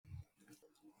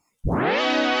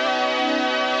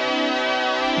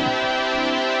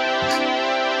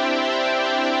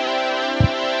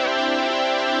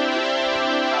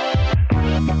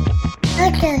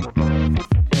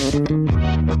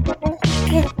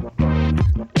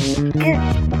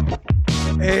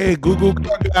Google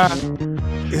Gaga.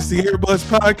 It's the Earbuds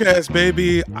Podcast,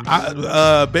 baby.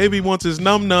 Baby wants his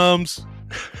num-nums.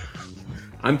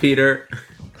 I'm Peter.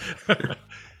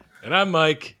 And I'm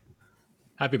Mike.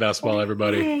 Happy basketball,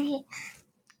 everybody.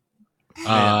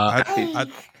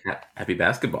 Happy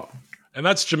basketball. And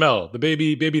that's Jamel. The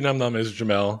baby num num is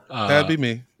Jamel. That'd be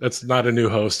me. That's not a new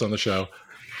host on the show.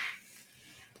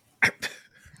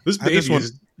 This baby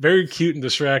is very cute and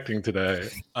distracting today.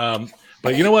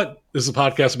 But you know what? This is a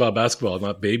podcast about basketball,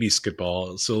 not baby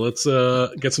skitball. So let's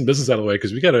get some business out of the way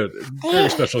because we got a very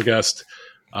special guest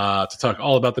to talk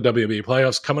all about the WNBA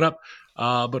playoffs coming up.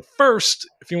 But first,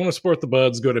 if you want to support the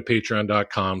buds, go to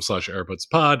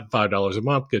patreon.com/airbudspod. $5 a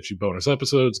month gets you bonus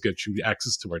episodes, gets you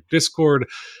access to our Discord,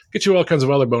 gets you all kinds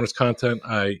of other bonus content.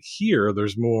 I hear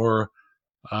there's more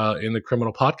in the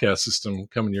criminal podcast system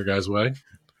coming your guys' way.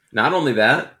 Not only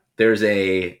that, there's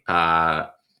a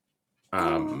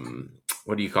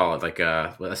what do you call it? Like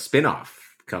a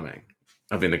spin-off coming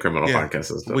of in the criminal podcast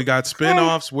system. We got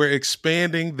spin-offs. We're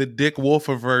expanding the Dick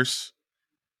Wolfiverse.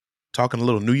 Talking a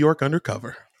little New York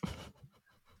undercover.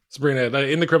 Sabrina,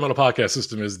 in the criminal podcast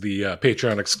system is the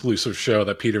Patreon exclusive show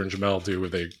that Peter and Jamel do where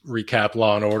they recap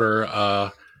Law and Order.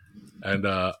 And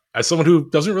as someone who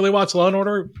doesn't really watch Law and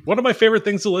Order, one of my favorite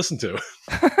things to listen to,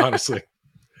 honestly.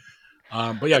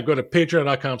 But yeah, go to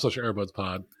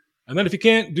patreon.com/airbudspod. And then if you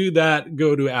can't do that,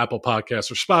 go to Apple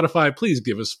Podcasts or Spotify. Please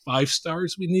give us 5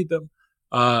 stars. We need them.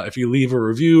 If you leave a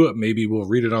review, maybe we'll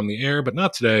read it on the air, but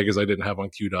not today because I didn't have one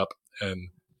queued up. And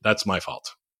that's my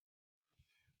fault.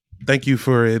 Thank you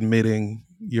for admitting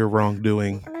your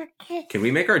wrongdoing. Can we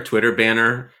make our Twitter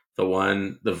banner the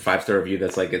 5-star review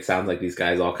that's like, it sounds like these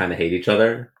guys all kind of hate each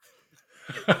other?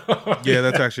 Yeah,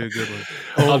 that's actually a good one.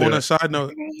 Oh, on a side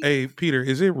note, hey, Peter,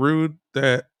 is it rude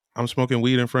that I'm smoking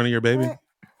weed in front of your baby?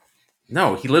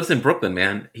 No, he lives in Brooklyn,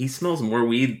 man. He smells more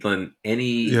weed than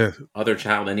any other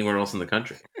child anywhere else in the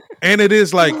country. And it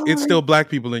is like, it's still black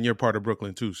people in your part of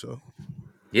Brooklyn too, so.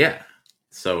 Yeah.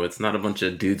 So it's not a bunch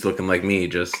of dudes looking like me,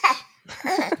 just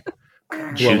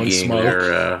shooting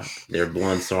their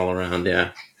blunts all around.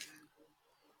 Yeah.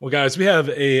 Well, guys, we have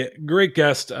a great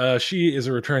guest. She is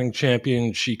a returning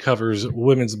champion. She covers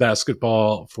women's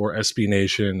basketball for SB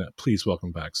Nation. Please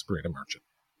welcome back Sabrina Merchant.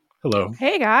 Hello.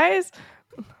 Hey, guys.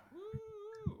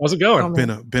 How's it going?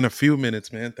 Been a few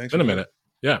minutes, man. Thanks. Been a minute.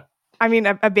 Yeah. I mean,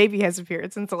 a baby has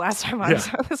appeared since the last time I was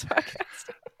on this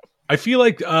podcast. I feel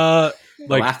like the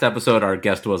last episode, our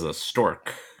guest was a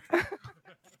stork.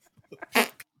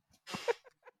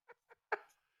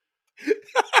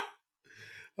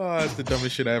 Oh, that's the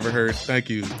dumbest shit I ever heard. Thank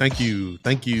you.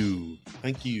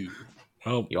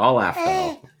 Well, you all laughed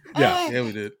though. Yeah,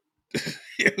 we did.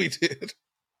 Yeah, we did.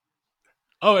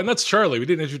 Oh, and that's Charlie. We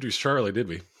didn't introduce Charlie, did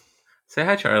we? Say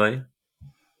hi, Charlie.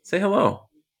 Say hello.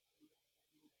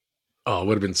 Oh, it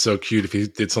would have been so cute if he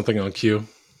did something on cue.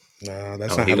 No,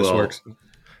 that's not how this works.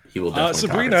 He will definitely.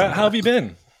 Sabrina, how have you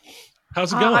been?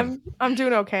 How's it going? I'm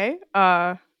doing okay.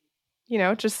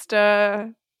 Just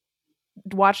watching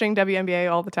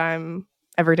WNBA all the time,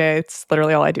 every day. It's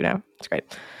literally all I do now. It's great.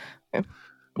 Yeah.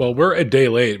 Well, we're a day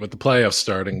late with the playoffs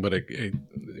starting, but it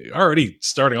already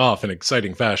starting off in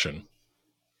exciting fashion.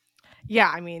 Yeah,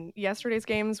 I mean, yesterday's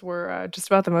games were just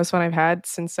about the most fun I've had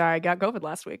since I got COVID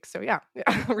last week. So yeah,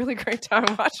 really great time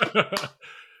watching.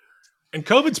 And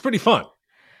COVID's pretty fun.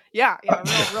 Yeah,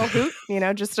 real hoot,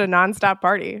 just a nonstop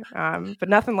party. But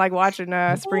nothing like watching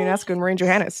Sabrina Esco and Maureen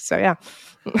Johannes. So yeah.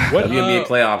 What WNBA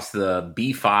playoffs, the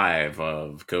B5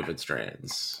 of COVID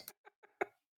strains.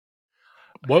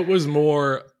 What was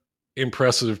more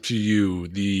impressive to you,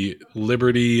 the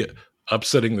Liberty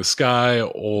upsetting the Sky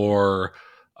or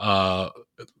the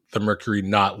Mercury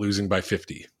not losing by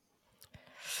 50?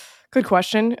 Good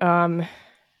question.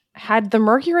 Had the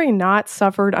Mercury not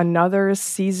suffered another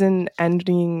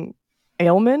season-ending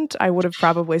ailment, I would have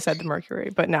probably said the Mercury.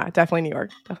 But nah, definitely New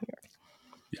York.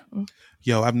 Yeah.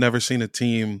 Yo, I've never seen a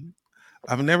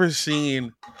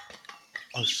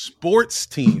sports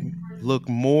team look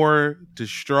more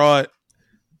distraught,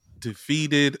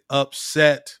 defeated,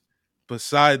 upset,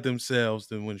 beside themselves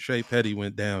than when Shea Petty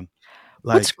went down.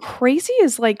 What's crazy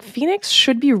is Phoenix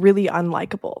should be really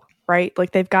unlikable, right?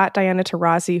 They've got Diana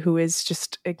Taurasi, who is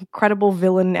just incredible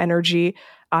villain energy.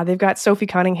 They've got Sophie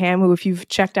Cunningham, who, if you've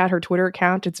checked out her Twitter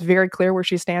account, it's very clear where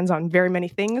she stands on very many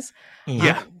things.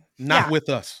 Not with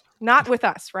us. Not with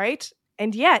us, right?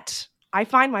 And yet, I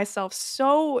find myself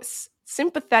so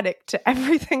sympathetic to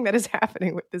everything that is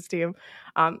happening with this team.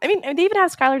 They even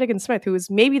have Skylar Diggins-Smith, who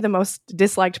is maybe the most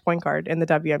disliked point guard in the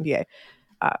WNBA.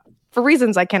 For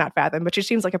reasons I cannot fathom, but she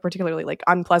seems like a particularly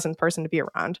unpleasant person to be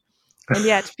around. And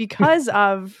yet, because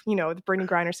of, the Brittany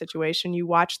Griner situation, you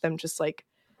watch them just like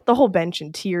the whole bench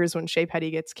in tears when Shea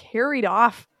Petty gets carried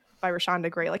off by Rashonda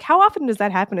Gray. Like, how often does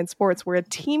that happen in sports where a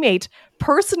teammate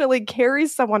personally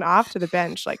carries someone off to the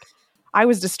bench? Like, I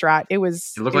was distraught. It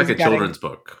looked like a children's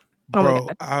book. Oh Bro,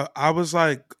 I was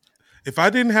like, if I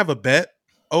didn't have a bet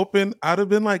open, I'd have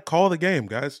been like, call the game,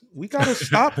 guys. We got to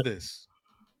stop this.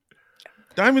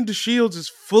 Diamond DeShields is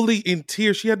fully in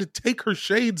tears. She had to take her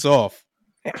shades off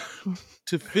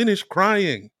to finish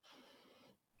crying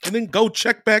and then go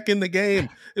check back in the game.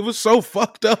 It was so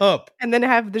fucked up. And then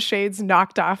have the shades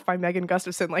knocked off by Megan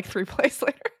Gustafson like 3 plays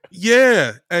later.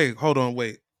 Yeah. Hey, hold on,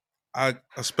 wait. A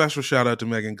special shout out to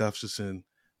Megan Gustafson,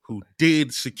 who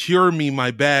did secure me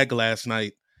my bag last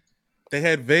night. They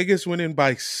had Vegas winning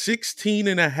by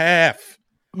 16.5.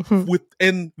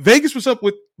 And Vegas was up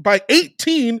by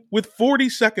 18 with 40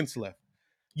 seconds left.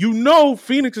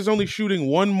 Phoenix is only shooting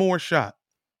one more shot.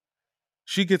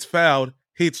 She gets fouled,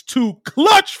 hits 2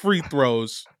 clutch free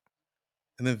throws,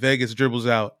 and then Vegas dribbles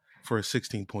out for a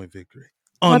 16-point victory.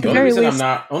 The only reason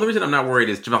I'm not worried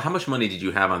is, Jamal, how much money did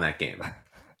you have on that game?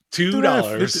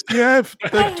 $2. Yeah, I have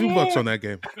 $2 on that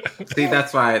game. See,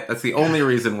 that's the only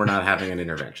reason we're not having an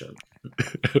intervention.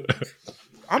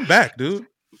 I'm back, dude.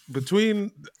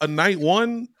 Between a night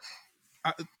one,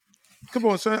 come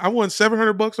on, son. I won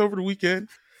 $700 over the weekend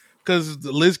because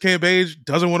Liz Cambage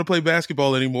doesn't want to play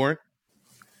basketball anymore.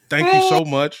 Thank you so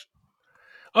much.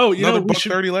 Oh, another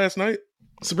 $130 last night.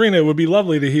 Sabrina, it would be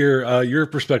lovely to hear your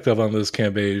perspective on Liz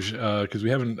Cambage because we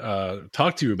haven't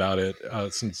talked to you about it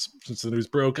since the news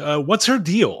broke. What's her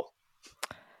deal?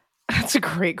 That's a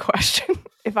great question.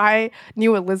 If I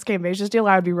knew what Liz Cambage's deal,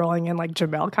 I would be rolling in like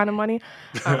Jamel kind of money.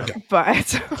 But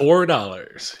 $4.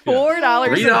 $4.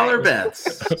 $3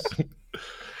 bets.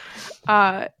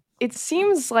 It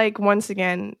seems like, once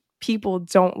again, people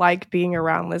don't like being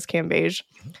around Liz Cambage.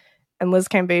 And Liz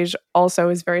Cambage also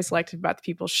is very selective about the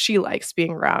people she likes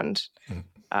being around.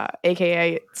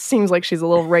 AKA, it seems like she's a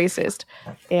little racist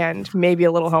and maybe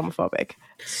a little homophobic.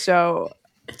 So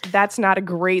that's not a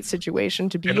great situation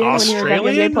to be in when you're an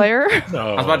NBA player.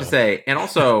 No. I was about to say, and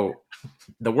also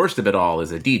the worst of it all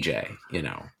is a DJ,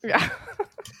 Yeah.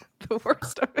 The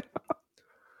worst of it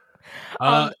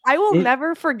all. I will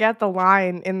never forget the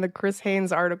line in the Chris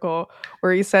Haynes article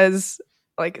where he says,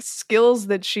 like, skills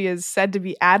that she is said to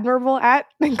be admirable at,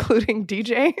 including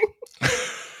DJing.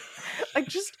 Like,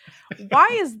 just why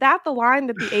is that the line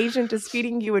that the agent is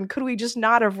feeding you? And could we just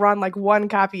not have run like one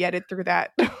copy edit through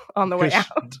that on the way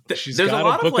out? There's a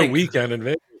lot of a weekend in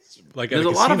Vegas. Like, there's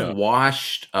a lot of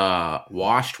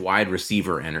washed wide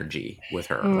receiver energy with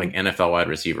her, like NFL wide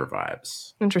receiver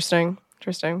vibes. Interesting.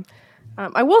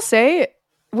 I will say,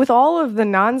 with all of the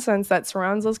nonsense that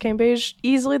surrounds Liz Cambage,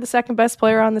 easily the second best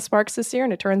player on the Sparks this year.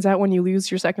 And it turns out when you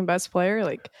lose your second best player,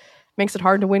 like, makes it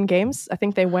hard to win games. I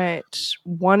think they went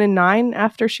 1-9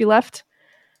 after she left.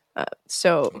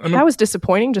 So that was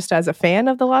disappointing just as a fan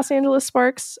of the Los Angeles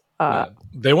Sparks.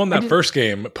 They won that first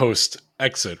game post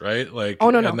exit, right? Like,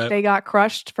 oh no, they got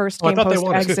crushed first game post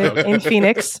exit in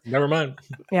Phoenix. Never mind.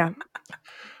 Yeah.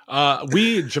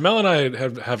 Jamel and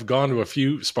I have gone to a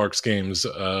few Sparks games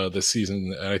this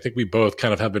season, and I think we both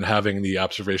kind of have been having the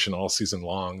observation all season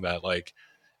long that, like,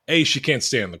 A, she can't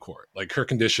stay on the court. Like, her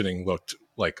conditioning looked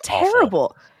like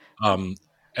terrible. Awful.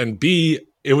 And B,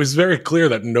 it was very clear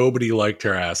that nobody liked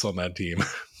her ass on that team.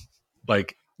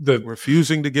 Like,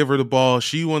 refusing to give her the ball.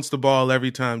 She wants the ball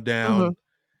every time down.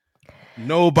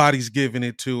 Nobody's giving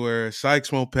it to her.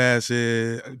 Sykes won't pass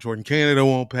it. Jordan Canada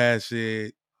won't pass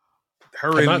it.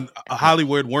 Her and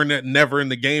Hollywood weren't never in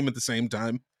the game at the same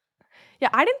time. Yeah,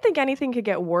 I didn't think anything could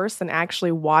get worse than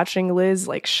actually watching Liz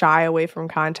like shy away from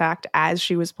contact as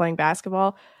she was playing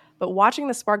basketball. But watching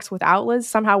the Sparks without Liz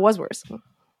somehow was worse.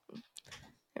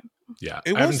 Yeah,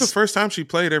 it was the first time she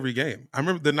played every game. I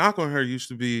remember the knock on her used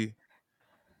to be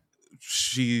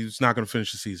she's not going to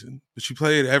finish the season, but she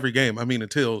played every game. I mean,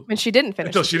 until she didn't finish,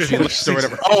 until she didn't finish or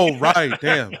whatever. Oh, right,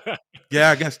 damn.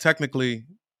 Yeah, I guess technically,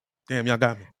 damn, y'all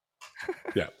got me.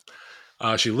 Yeah,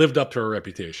 she lived up to her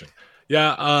reputation.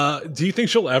 Yeah, do you think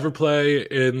she'll ever play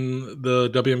in the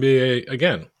WNBA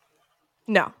again?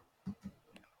 No.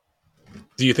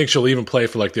 Do you think she'll even play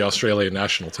for like the Australian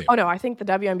national team? Oh no, I think the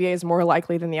WNBA is more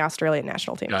likely than the Australian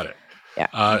national team. Got it.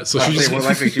 Yeah. So she's more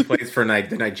likely she plays for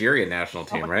the Nigerian national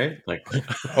team, right? Like,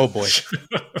 oh boy.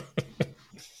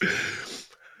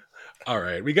 All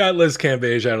right, we got Liz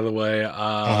Cambage out of the way.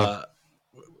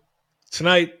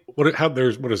 Tonight, what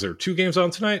is there? 2 games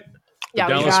on tonight? Yeah,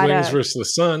 the Dallas Wings versus the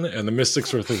Sun, and the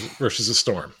Mystics versus the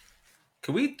Storm.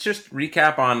 Can we just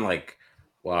recap on like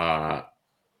what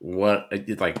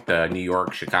like the New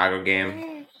York Chicago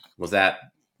game Was that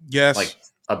yes,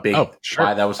 a big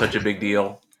why that was such a big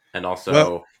deal? And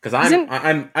also because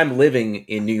I'm living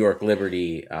in New York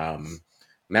Liberty,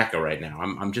 Mecca right now.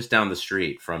 I'm just down the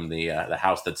street from the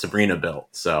house that Sabrina built.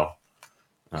 So,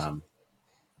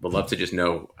 would love to just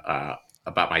know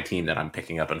about my team that I'm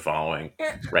picking up and following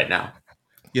right now.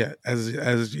 Yeah,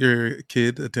 as your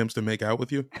kid attempts to make out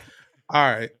with you. All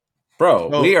right, bro.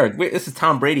 This is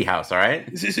Tom Brady house. All right.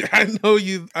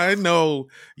 I know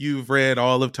you've read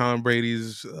all of Tom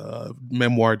Brady's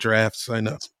memoir drafts. I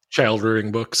know child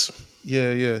rearing books.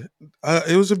 Yeah.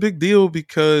 It was a big deal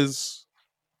because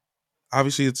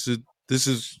obviously this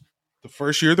is the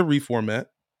first year of the reformat,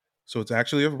 so it's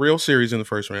actually a real series in the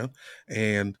first round,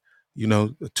 and a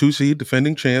 2-seed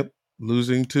defending champ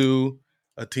losing to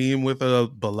a team with a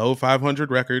below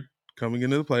 500 record coming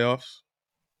into the playoffs.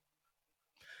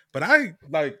 But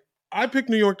I picked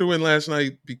New York to win last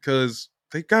night because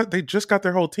they just got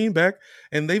their whole team back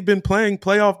and they've been playing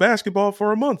playoff basketball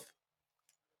for a month.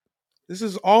 This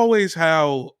is always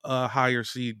how a higher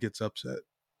seed gets upset.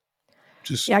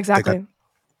 Yeah, exactly.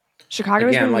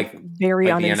 Chicago has been very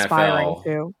uninspiring NFL,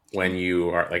 too. When you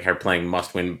are playing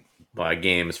must-win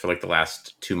games for the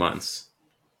last 2 months.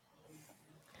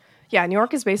 Yeah, New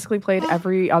York has basically played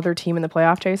every other team in the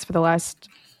playoff chase for the last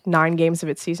 9 games of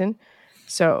its season.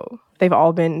 So they've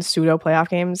all been pseudo playoff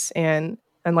games. And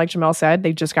like Jamel said,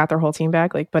 they just got their whole team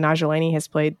back. Betnijah Laney has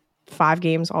played 5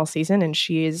 games all season, and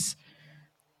she is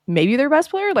maybe their best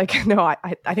player. No,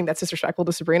 I think that's disrespectful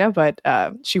to Sabrina, but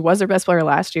she was their best player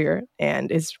last year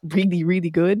and is really, really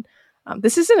good.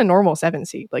 This isn't a normal 7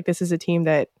 seed. This is a team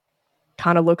that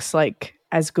kind of looks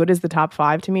as good as the top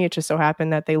 5 to me. It just so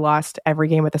happened that they lost every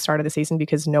game at the start of the season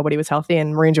because nobody was healthy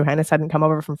and Marine Johannes hadn't come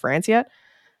over from France yet.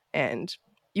 And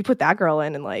you put that girl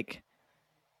in and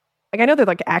I know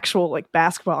there's actual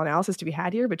basketball analysis to be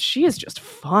had here, but she is just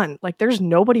fun. There's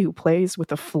nobody who plays with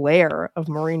the flair of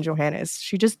Marine Johannes.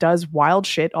 She just does wild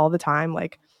shit all the time.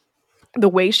 The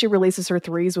way she releases her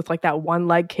threes with that one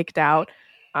leg kicked out,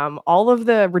 all of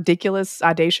the ridiculous,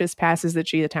 audacious passes that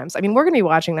she attempts. I mean, we're going to be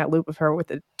watching that loop of her with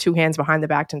the 2 hands behind the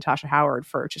back to Natasha Howard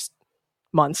for just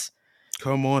months.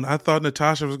 Come on. I thought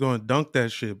Natasha was going to dunk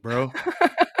that shit, bro.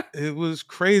 It was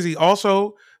crazy.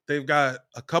 Also, they've got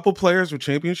a couple players with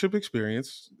championship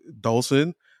experience.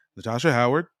 Dolson, Natasha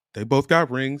Howard. They both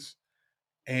got rings.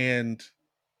 And,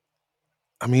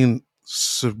 I mean,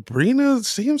 Sabrina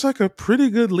seems like a pretty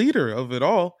good leader of it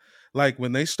all.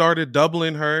 When they started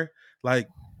doubling her,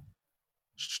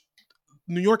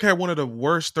 New York had one of the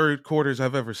worst third quarters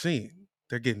I've ever seen.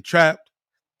 They're getting trapped.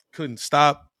 Couldn't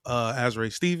stop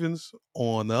Azrae Stevens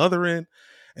on the other end.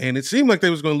 And it seemed like they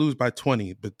was going to lose by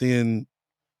 20. But then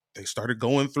they started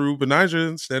going through Betnijah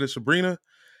instead of Sabrina.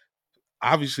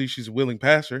 Obviously, she's a willing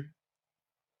passer.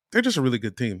 They're just a really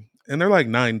good team. And they're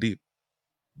 9 deep.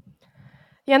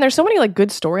 Yeah, and there's so many good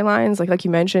storylines. Like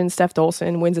you mentioned, Steph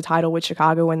Dolson wins a title with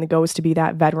Chicago and goes to be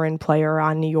that veteran player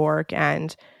on New York.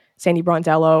 And Sandy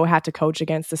Brondello had to coach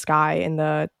against the Sky in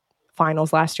the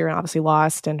finals last year and obviously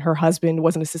lost. And her husband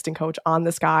was an assistant coach on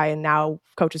the Sky and now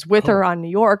coaches with her on New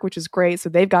York, which is great. So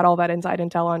they've got all that inside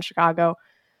intel on Chicago.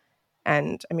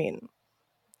 And I mean,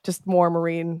 just more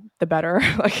Marine, the better.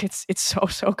 It's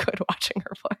so good watching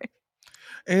her play.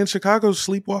 And Chicago's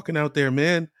sleepwalking out there,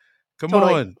 man. Come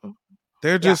on.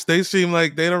 They're just, they seem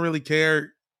like they don't really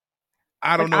care.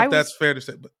 I don't know if that's fair to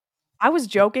say, but I was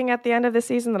joking at the end of the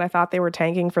season that I thought they were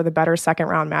tanking for the better second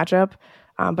round matchup.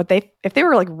 But if they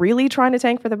were really trying to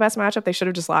tank for the best matchup, they should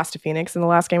have just lost to Phoenix in the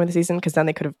last game of the season because then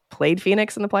they could have played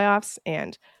Phoenix in the playoffs.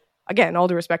 And again, all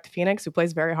due respect to Phoenix, who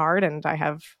plays very hard, and I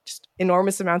have just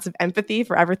enormous amounts of empathy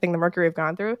for everything the Mercury have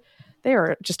gone through. They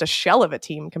are just a shell of a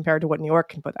team compared to what New York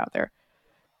can put out there.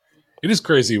 It is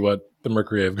crazy what the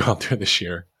Mercury have gone through this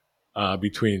year.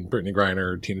 Between Brittany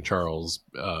Griner, Tina Charles,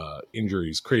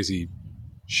 injuries, crazy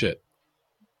shit.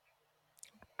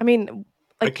 I mean,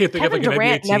 I can't think Kevin of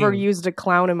Durant never used a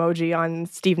clown emoji on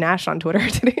Steve Nash on Twitter,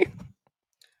 did he?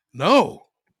 No,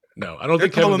 I don't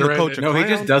think Kevin Durant. No, he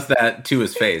just does that to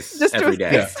his face every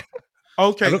day. Yeah.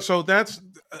 Okay, so that's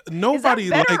nobody is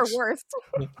that better likes. Or worse?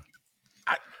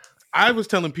 I was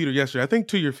telling Peter yesterday. I think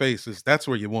to your face that's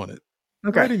where you want it.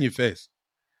 Okay, right in your face.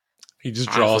 He just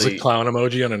draws a clown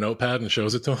emoji on a notepad and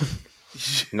shows it to him.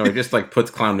 No, he just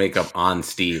puts clown makeup on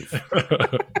Steve.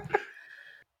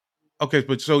 Okay,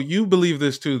 but so you believe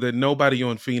this too, that nobody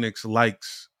on Phoenix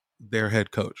likes their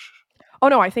head coach? Oh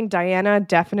no, I think Diana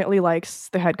definitely likes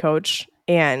the head coach,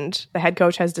 and the head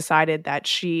coach has decided that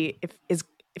if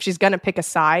she's going to pick a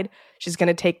side, she's going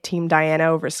to take Team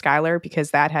Diana over Skylar because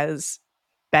that has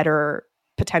better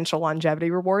potential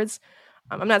longevity rewards.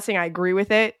 I'm not saying I agree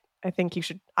with it. I think you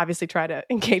should obviously try to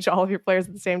engage all of your players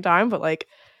at the same time. But like,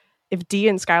 if Dee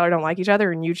and Skylar don't like each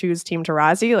other and you choose Team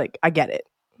Taurasi, like, I get it.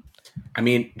 I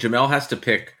mean, Jamel has to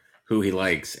pick who he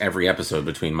likes every episode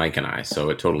between Mike and I, so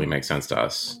it totally makes sense to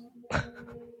us.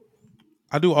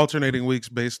 I do alternating weeks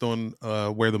based on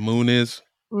where the moon is.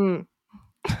 You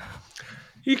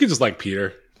can just like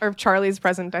Peter. Or if Charlie's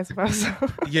present, I suppose.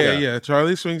 Yeah.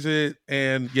 Charlie swings it,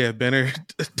 and Benner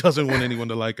doesn't want anyone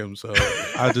to like him, so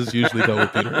I just usually go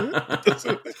with Peter.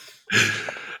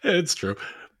 It's true.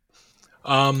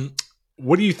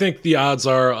 What do you think the odds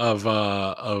are of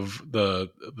the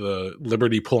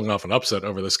Liberty pulling off an upset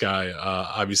over this guy?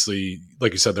 Obviously,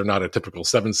 like you said, they're not a typical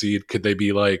 7 seed. Could they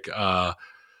be like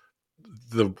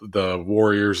the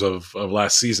Warriors of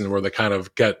last season, where they kind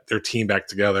of get their team back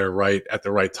together right at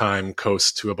the right time,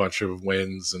 coast to a bunch of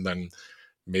wins, and then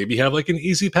maybe have like an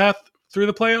easy path through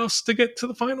the playoffs to get to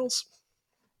the finals?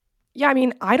 Yeah, I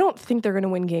mean, I don't think they're going to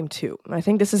win game 2. I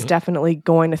think this is definitely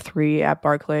going to 3 at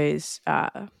Barclays.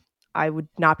 I would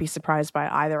not be surprised by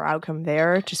either outcome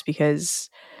there, just because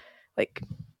like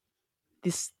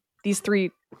these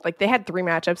 3, like they had 3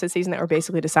 matchups this season that were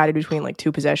basically decided between like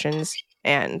 2 possessions,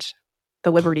 and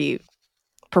the Liberty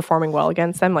performing well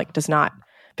against them like does not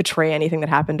betray anything that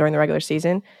happened during the regular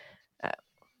season.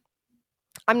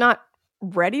 I'm not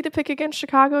ready to pick against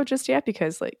Chicago just yet,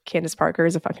 because like Candace Parker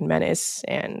is a fucking menace,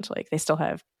 and like they still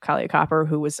have Kalia Copper,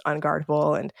 who was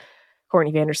unguardable, and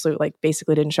Courtney Vandersloot like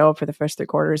basically didn't show up for the first 3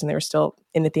 quarters, and they were still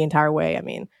in it the entire way. I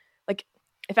mean, like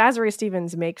if Azurá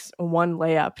Stevens makes 1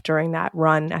 layup during that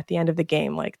run at the end of the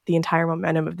game, like the entire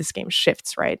momentum of this game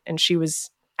shifts, right? And she was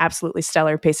absolutely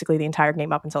stellar basically the entire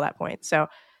game up until that point. So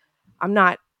I'm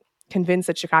not convinced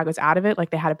that Chicago's out of it. Like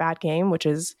they had a bad game, which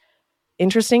is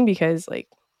interesting because like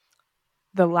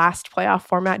the last playoff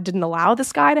format didn't allow the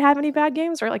Sky to have any bad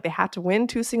games, right? Like they had to win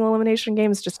 2 single elimination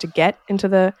games just to get into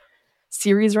the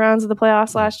series rounds of the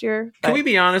playoffs last year. Can we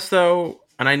be honest though?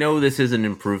 And I know this is an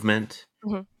improvement,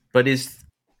 but a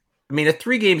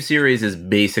 3-game series is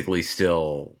basically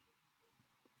still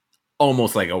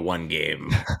almost like a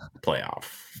 1-game playoff.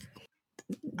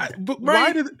 But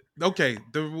right?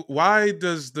 Why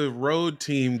does the road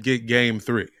team get game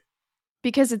 3?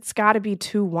 Because it's got to be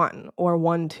 2-1 or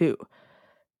 1-2.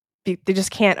 They just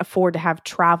can't afford to have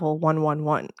travel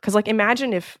 1-1-1. Because like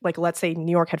imagine if like let's say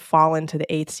New York had fallen to the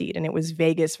 8th seed and it was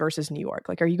Vegas versus New York.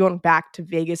 Like, are you going back to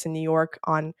Vegas and New York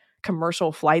on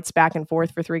commercial flights back and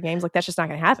forth for 3 games? Like that's just not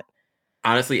going to happen.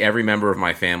 Honestly, every member of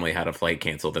my family had a flight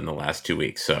canceled in the last 2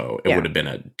 weeks, so it would have been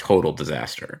a total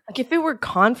disaster. Like if it were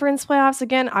conference playoffs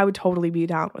again, I would totally be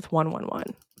down with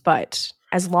 1-1-1. But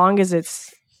as long as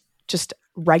it's just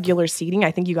regular seeding,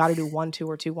 I think you got to do 1-2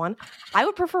 or 2-1. I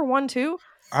would prefer 1-2.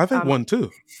 I think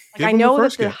 1-2. Like I know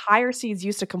that the higher seeds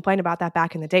used to complain about that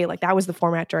back in the day. Like that was the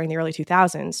format during the early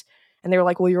 2000s. And they were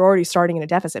like, well, you're already starting in a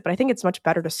deficit. But I think it's much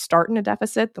better to start in a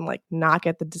deficit than like not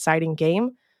get the deciding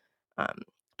game.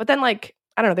 But then like,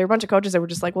 I don't know, there were a bunch of coaches that were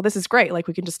just like, well, this is great. Like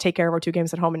we can just take care of our 2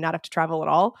 games at home and not have to travel at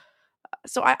all.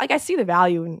 So I see the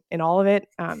value in all of it.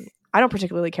 I don't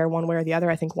particularly care one way or the other.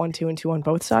 I think 1-2 and 2-1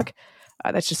 both suck.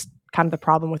 That's just kind of the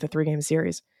problem with a 3-game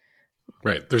series.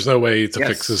 Right. There's no way to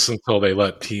fix this until they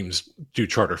let teams do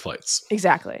charter flights.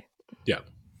 Exactly. Yeah.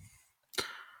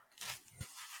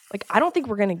 Like, I don't think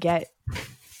we're going to get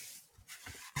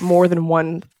more than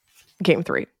 1 game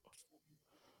 3.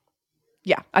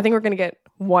 Yeah. I think we're going to get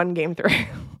 1 game 3.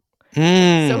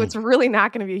 So it's really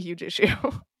not going to be a huge issue.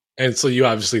 And so you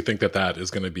obviously think that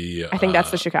is going to be... I think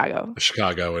that's the Chicago.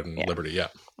 Chicago and Liberty, yeah.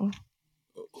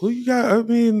 Who you got? I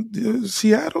mean,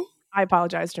 Seattle? I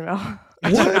apologize, Jamel. I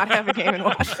do not have a game in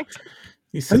Washington.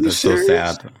 You said that's so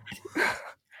sad.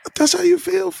 That's how you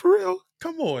feel, for real?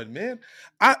 Come on, man.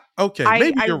 Maybe you're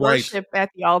right. I worship at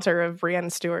the altar of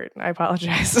Brianna Stewart. I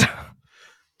apologize.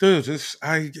 Dude,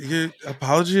 your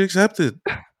apology accepted.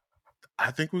 I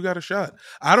think we got a shot.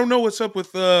 I don't know what's up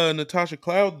with Natasha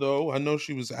Cloud, though. I know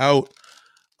she was out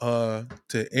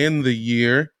to end the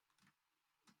year.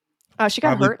 She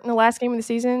got hurt in the last game of the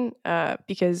season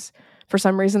because for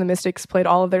some reason the Mystics played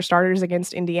all of their starters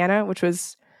against Indiana, which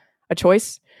was a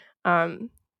choice.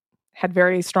 Had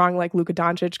very strong like Luka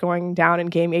Doncic going down in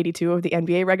game 82 of the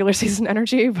NBA regular season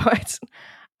energy, but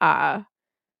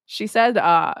she said,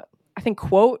 I think,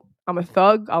 quote, "I'm a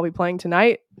thug. I'll be playing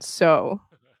tonight." So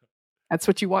that's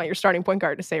what you want your starting point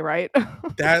guard to say, right?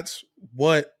 That's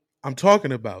what I'm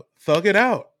talking about. Thug it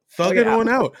out. Thug it on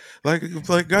out. Like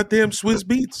goddamn Swiss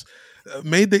Beats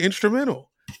made the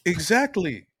instrumental.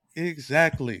 Exactly.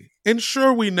 And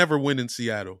sure, we never win in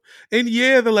Seattle. And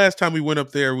yeah, the last time we went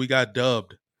up there, we got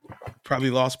dubbed. Probably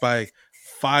lost by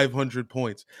 500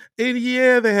 points. And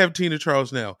yeah, they have Tina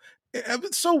Charles now.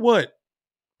 So what?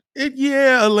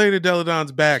 Elena Delle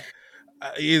Donne's back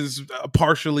is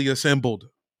partially assembled.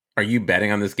 Are you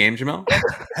betting on this game, Jamel?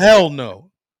 Hell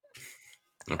no.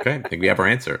 Okay, I think we have our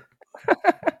answer.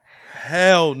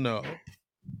 Hell no.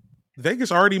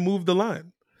 Vegas already moved the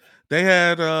line. They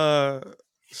had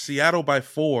Seattle by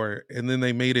 4, and then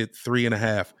they made it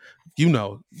 3.5. You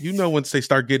know, once they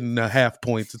start getting half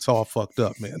points, it's all fucked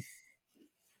up, man.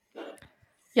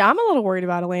 Yeah, I'm a little worried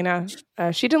about Elena.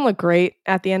 She didn't look great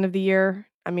at the end of the year.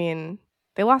 I mean,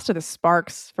 they lost to the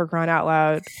Sparks, for crying out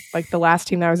loud. Like the last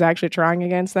team that was actually trying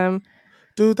against them.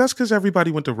 Dude, that's because everybody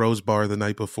went to Rose Bar the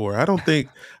night before. I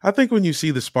think when you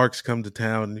see the Sparks come to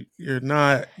town, you're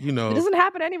not, It doesn't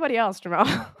happen to anybody else, Jamal.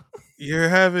 You're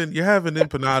having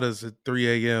empanadas at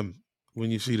 3 a.m.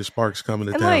 when you see the Sparks coming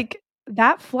to town. And like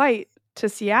that flight to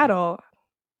Seattle,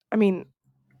 I mean,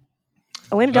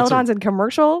 Elena Delle Donne's in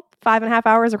commercial 5.5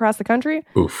 hours across the country.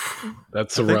 Oof.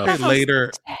 That's a rough.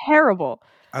 Terrible.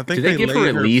 I think did they give her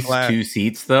at least 2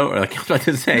 seats though? Or like I was about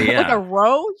to say, yeah. Like a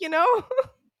row,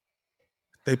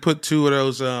 They put 2 of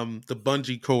those the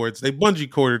bungee cords. They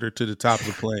bungee corded her to the top of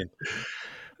the plane.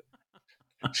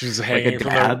 She's hanging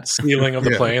from the ceiling of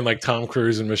the plane like Tom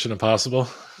Cruise in Mission Impossible.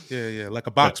 Yeah, like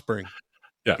a box spring.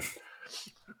 Yeah.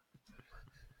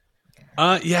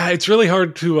 It's really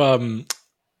hard to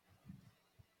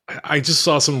I just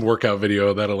saw some workout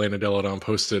video that Elena Delle Donne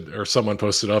posted, or someone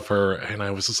posted of her, and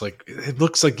I was just like, it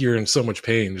looks like you're in so much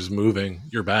pain just moving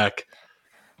your back.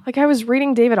 Like I was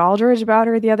reading David Aldridge about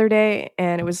her the other day,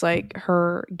 and it was like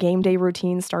her game day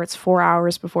routine starts 4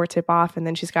 hours before tip off, and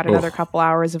then she's got another couple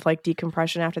hours of like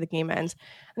decompression after the game ends.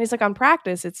 And he's like, on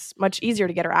practice, it's much easier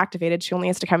to get her activated. She only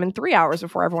has to come in 3 hours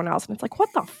before everyone else. And it's like, what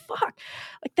the fuck?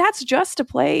 Like that's just to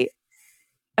play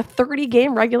a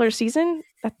 30-game regular season?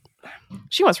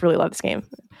 She must really love this game.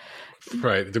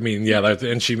 Right. I mean,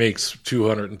 and she makes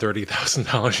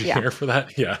 $230,000 a year for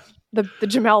that. Yeah. The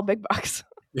Jamel big bucks.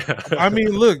 Yeah. I mean,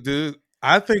 look, dude,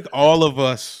 I think all of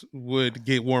us would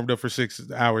get warmed up for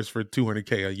 6 hours for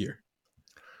 $200K a year.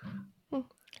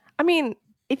 I mean,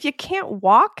 if you can't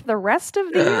walk the rest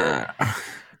of the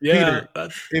year, Peter,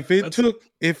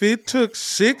 if it took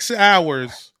 6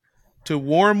 hours to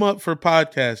warm up for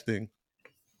podcasting,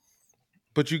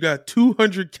 but you got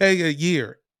 $200K a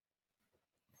year.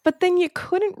 But then you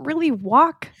couldn't really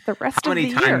walk the rest of the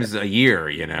year. How many times a year,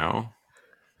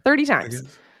 30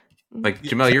 times. Like,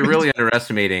 Jamel, you're really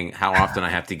underestimating how often I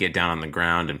have to get down on the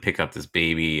ground and pick up this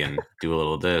baby and do a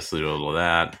little of this, do a little of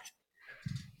that.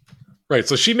 Right.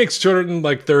 So she makes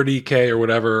 $230K or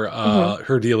whatever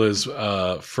her deal is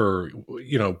for,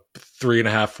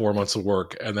 3.5, 4 months of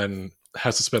work, and then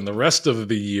has to spend the rest of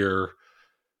the year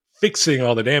fixing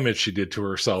all the damage she did to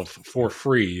herself for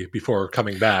free before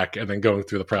coming back and then going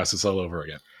through the process all over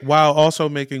again. While also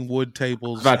making wood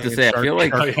tables. I feel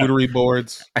like charcuterie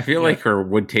boards. I feel like her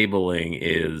wood tabling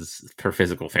is for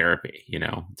physical therapy,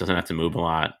 doesn't have to move a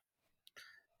lot.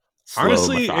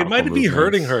 Honestly, it might be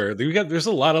hurting her. There's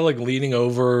a lot of like leaning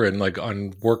over and like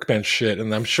on workbench shit.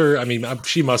 And I'm sure,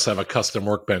 she must have a custom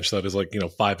workbench that is like,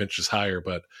 5 inches higher,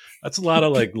 but that's a lot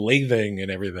of like lathing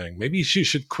and everything. Maybe she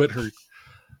should quit her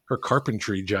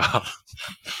carpentry job.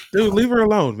 Dude, leave her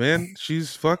alone, man.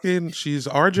 She's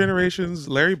our generation's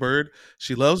Larry Bird.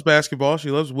 She loves basketball,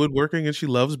 she loves woodworking, and she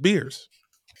loves beers.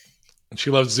 And she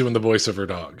loves doing the voice of her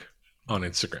dog on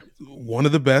Instagram. One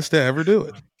of the best to ever do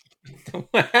it.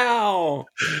 Wow.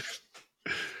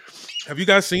 Have you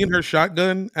guys seen her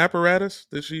shotgun apparatus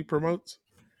that she promotes?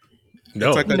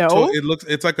 No.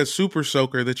 It's like a super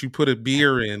soaker that you put a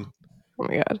beer in. Oh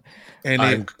my God.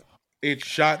 And it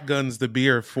shotguns the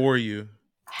beer for you.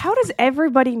 How does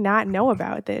everybody not know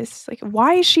about this? Like,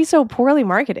 why is she so poorly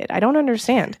marketed? I don't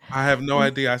understand. I have no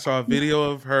idea. I saw a video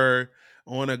of her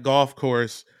on a golf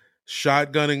course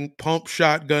pump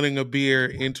shotgunning a beer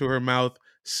into her mouth,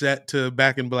 set to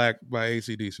Back in Black by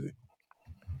AC/DC.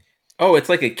 Oh, it's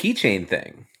like a keychain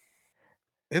thing.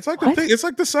 It's like a thing. It's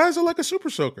like the size of like a super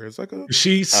soaker. It's like Is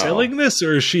she selling this,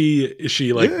 or is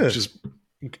she like just?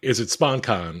 Is it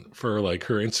SpawnCon for like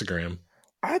her Instagram?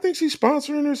 I think she's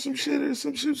sponsoring her some shit or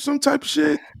some type of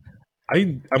shit.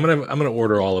 I'm gonna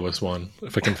order all of us one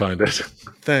if I can find it.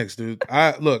 Thanks, dude.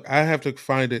 I have to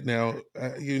find it now.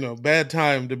 Bad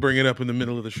time to bring it up in the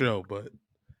middle of the show, but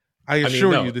I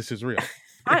assure you this is real.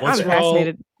 I'm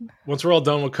fascinated. Once we're all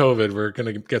done with COVID, we're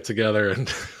gonna get together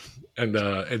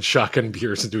and shotgun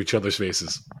beers into each other's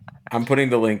faces. I'm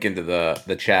putting the link into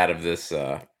the chat of this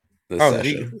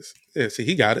session.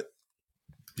 He got it.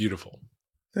 Beautiful.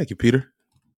 Thank you, Peter.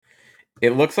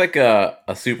 It looks like a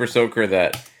super soaker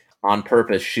that on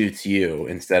purpose shoots you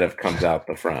instead of comes out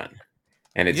the front,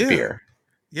 and it's beer.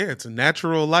 Yeah, it's a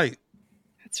natural light.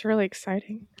 It's really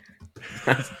exciting.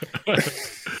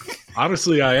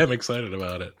 Honestly, I am excited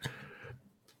about it.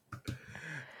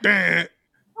 But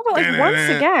like once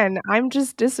again, I'm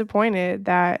just disappointed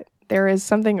that there is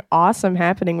something awesome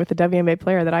happening with the WNBA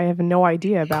player that I have no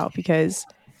idea about because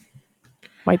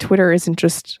my Twitter isn't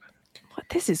just, what,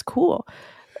 this is cool.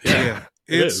 Yeah.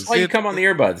 It's why you come on the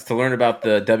earbuds to learn about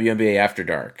the WNBA After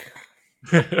Dark.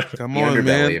 Come on, underbelly,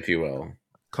 man. if you will.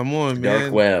 Come on, the man.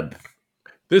 Dark web.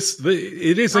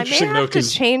 It is interesting I may have to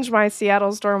change my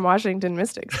Seattle Storm Washington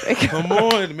Mystics pick. Come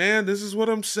on, man. This is what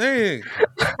I'm saying.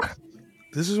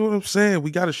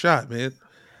 We got a shot, man.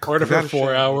 Part of her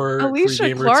 4-hour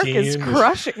Alicia Clark is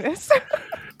crushing this.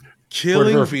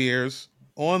 Killing beers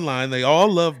online. They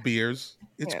all love beers.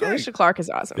 It's great. Alicia Clark is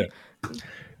awesome. Yeah.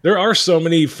 There are so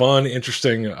many fun,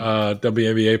 interesting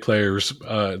WNBA players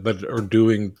that are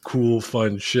doing cool,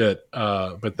 fun shit.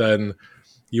 But then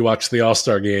you watch the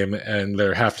All-Star game and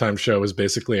their halftime show is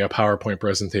basically a PowerPoint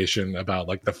presentation about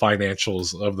like the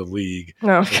financials of the league.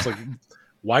 No. It's like,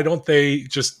 why don't they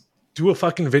just do a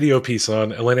fucking video piece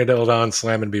on Elena Delle Donne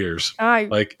slamming beers? Oh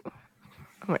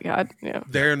my God. Yeah.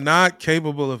 They're not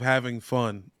capable of having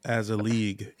fun as a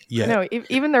league yet. No,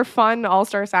 even their fun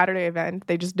All-Star Saturday event,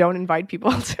 they just don't invite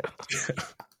people to.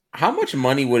 How much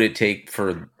money would it take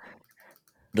for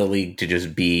the league to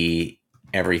just be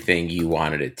everything you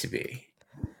wanted it to be?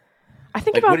 I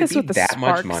think about this with the that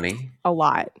Sparks much money a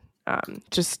lot,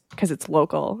 just because it's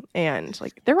local and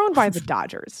like they're owned by the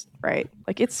Dodgers, right?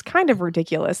 Like it's kind of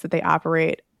ridiculous that they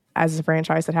operate as a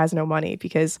franchise that has no money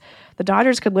because the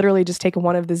Dodgers could literally just take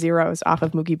one of the zeros off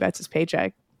of Mookie Betts'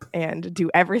 paycheck and do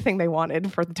everything they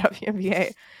wanted for the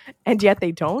WNBA, and yet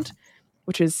they don't,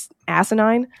 which is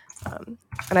asinine.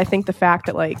 And I think the fact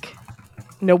that like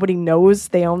nobody knows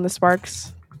they own the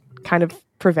Sparks kind of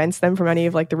prevents them from any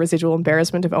of like the residual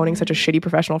embarrassment of owning such a shitty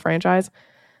professional franchise.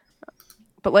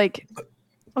 But like,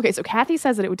 okay, so Kathy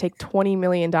says that it would take $20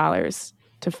 million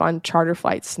to fund charter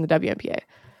flights in the WNBA.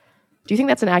 Do you think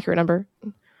that's an accurate number?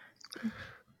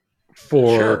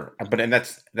 Sure, but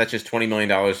that's just $20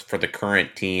 million for the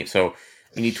current team. So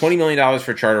you need $20 million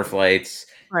for charter flights,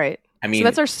 right? I mean, so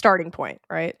that's our starting point,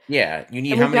 right? Yeah, you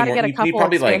need and how many more? Get a couple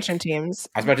probably expansion teams.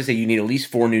 I was about to say you need at least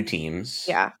 4 new teams.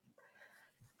 Yeah.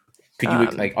 Could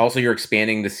you also you're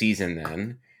expanding the season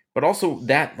then, but also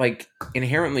that like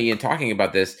inherently in talking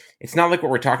about this, it's not like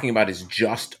what we're talking about is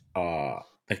just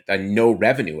like a no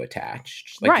revenue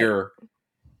attached. Like right.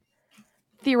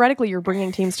 Theoretically, you're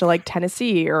bringing teams to like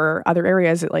Tennessee or other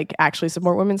areas that like actually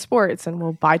support women's sports and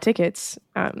will buy tickets.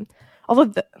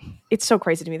 Although it's so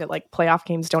crazy to me that like playoff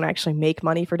games don't actually make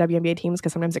money for WNBA teams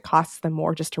because sometimes it costs them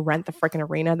more just to rent the freaking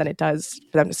arena than it does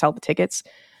for them to sell the tickets.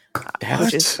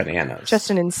 Which is bananas. Just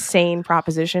an insane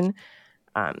proposition.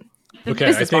 The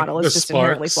business model is just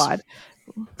inherently flawed.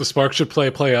 The Sparks should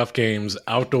play playoff games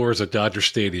outdoors at Dodger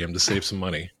Stadium to save some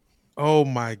money. Oh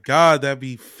my God, that'd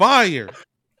be fire.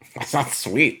 That sounds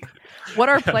sweet. What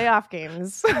are playoff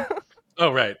games?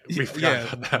 Oh, right. We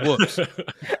forgot about that. Whoops.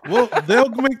 Well, they'll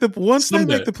make they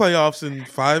make the playoffs in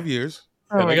 5 years.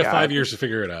 Yeah, they got 5 years to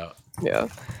figure it out. Yeah.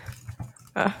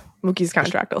 Mookie's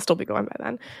contract will still be going by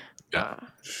then. Yeah.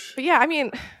 But yeah, I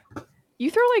mean,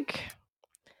 you throw like,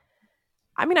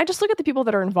 I just look at the people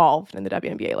that are involved in the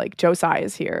WNBA. Like Joe Tsai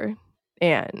is here,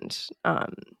 and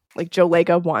like Joe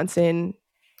Lacob wants in.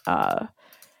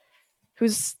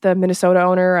 Who's the Minnesota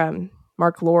owner?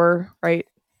 Mark Lore, right?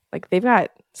 Like they've got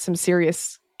some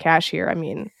serious cash here. I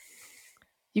mean,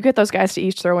 you get those guys to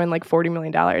each throw in like $40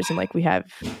 million, and like we have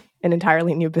an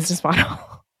entirely new business model.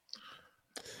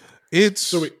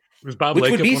 It's which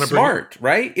would be smart,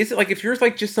 right? Is it like if you're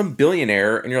like just some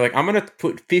billionaire and you're like, I'm going to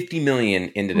put $50 million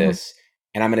into this,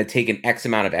 and I'm going to take an X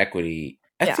amount of equity?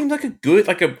 That seems like a good,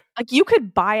 like you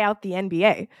could buy out the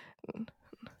NBA.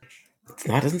 It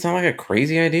doesn't sound like a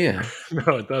crazy idea.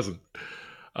 No, it doesn't.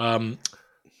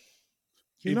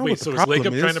 Wait, so is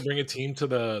Lacob trying to bring a team to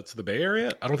the Bay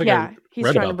Area? I don't think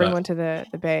he's trying to bring one to the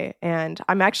Bay, and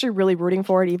I'm actually really rooting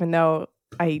for it, even though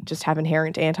I just have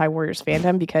inherent anti-Warriors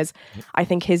fandom because I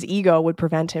think his ego would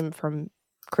prevent him from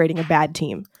creating a bad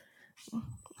team.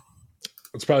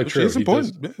 It's probably true. It's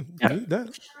important.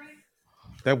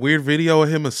 That weird video of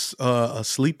him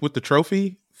asleep with the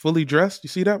trophy, fully dressed. You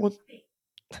see that one?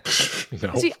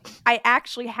 No. See, I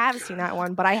actually have seen that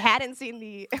one, but I hadn't seen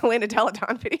the Elena Delle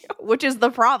Donne video, which is the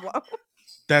problem.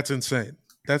 That's insane.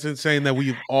 That's insane that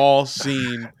we've all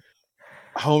seen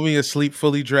homie asleep,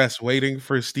 fully dressed, waiting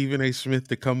for Stephen A. Smith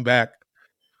to come back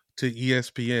to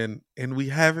ESPN, and we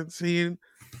haven't seen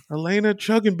Elena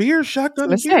chugging beer,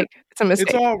 shotgun. It's a mistake.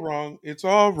 It's all wrong. It's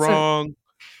all wrong.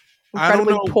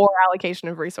 Incredibly poor allocation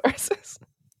of resources.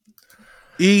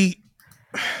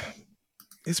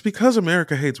 It's because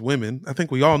America hates women. I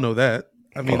think we all know that.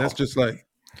 I mean, that's just like.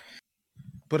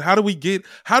 But how do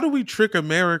we trick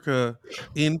America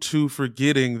into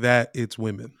forgetting that it's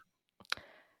women?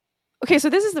 Okay, so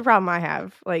this is the problem I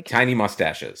have. Like tiny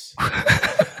mustaches.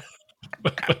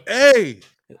 Hey,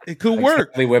 it could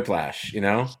work. Stanley Whiplash, you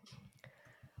know?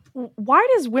 Why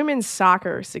does women's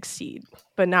soccer succeed,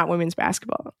 but not women's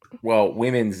basketball? Well,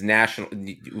 women's national.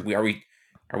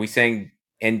 Are we saying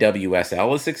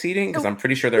NWSL is succeeding? Because I'm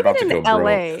pretty sure they're about to go broke.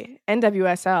 LA,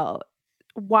 NWSL,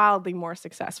 wildly more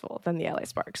successful than the LA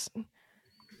Sparks.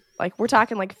 Like we're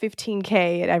talking like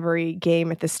 $15K at every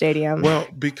game at the stadium. Well,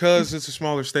 because it's a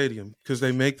smaller stadium, because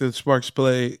they make the Sparks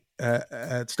play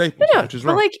at Staples, which is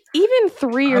wrong. But like even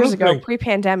 3 years ago,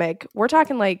 pre-pandemic, we're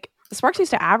talking like the Sparks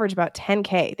used to average about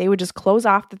 10K. They would just close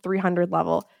off the 300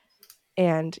 level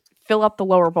and fill up the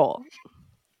lower bowl.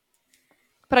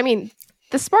 But I mean,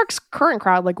 the Sparks current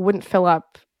crowd like wouldn't fill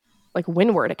up like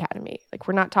Windward Academy. Like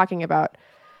we're not talking about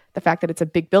the fact that it's a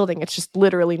big building. It's just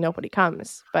literally nobody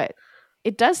comes. But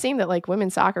it does seem that like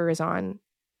women's soccer is on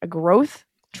a growth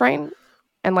train,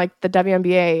 and like the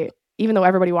WNBA, even though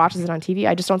everybody watches it on TV,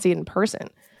 I just don't see it in person.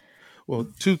 Well,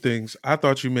 two things. I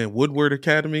thought you meant Woodward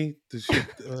Academy, the shit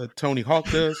Tony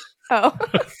Hawk does. Oh.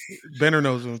 Benner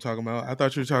knows what I'm talking about. I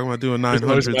thought you were talking about doing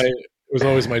 900s. It was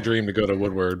always my dream to go to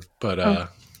Woodward, but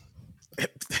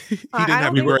he didn't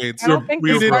have the grades. I don't think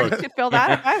the Sparks could fill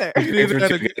that up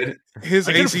either. His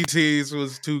ACTs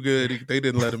was too good. They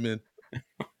didn't let him in.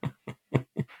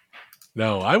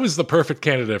 No, I was the perfect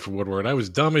candidate for Woodward. I was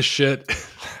dumb as shit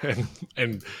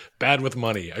and bad with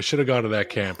money. I should have gone to that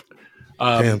camp.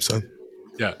 Damn, son.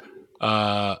 Yeah.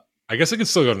 I guess I could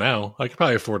still go now. I could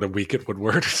probably afford a week at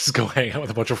Woodward. Just go hang out with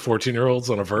a bunch of 14-year-olds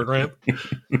on a vert ramp.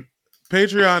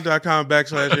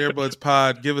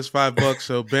 Patreon.com/AirbudsPod. Give us $5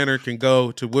 so Benner can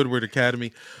go to Woodward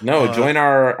Academy. No, join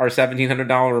our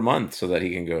 $1,700 a month so that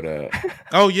he can go to.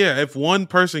 Oh yeah, if one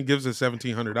person gives us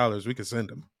 $1,700, we can send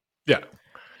him. Yeah.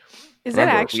 Is that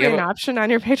actually an option on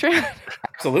your Patreon?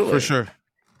 Absolutely, for sure.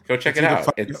 Go check it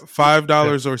out. It's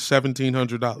 $5 or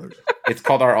 $1,700. It's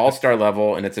called our All-Star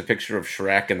level, and it's a picture of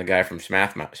Shrek and the guy from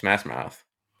Smash Mouth.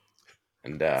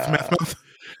 And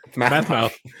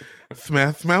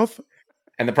Smash Mouth.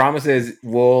 And the promise is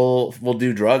we'll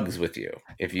do drugs with you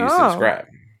if you subscribe.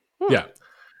 Yeah.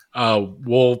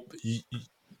 We'll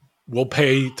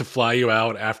pay to fly you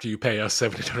out after you pay us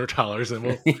 $1,700, and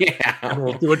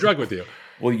we'll do a drug with you.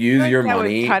 We'll use your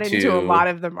money would cut into a lot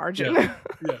of the margin. Yeah.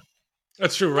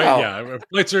 That's true, right? Yeah.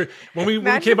 Flights are, when we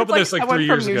came up with this like 3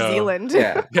 years ago. New Zealand.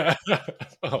 Yeah.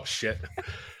 Oh shit.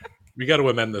 We got to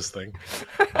amend this thing.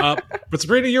 But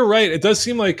Sabrina, you're right. It does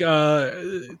seem like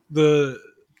the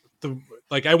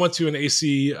I went to an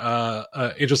AC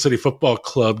Angel City Football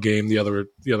Club game the other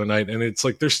night, and it's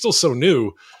like they're still so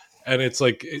new, and it's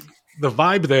like the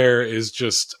vibe there is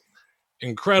just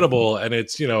incredible. And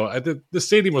it's, the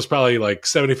stadium was probably like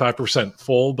 75%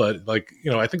 full, but like,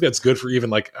 I think that's good for even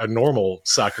like a normal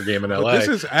soccer game in LA. But this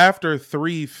is after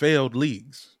 3 failed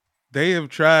leagues. They have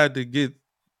tried to get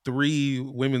 3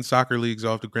 women's soccer leagues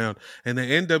off the ground, and the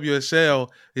NWSL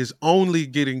is only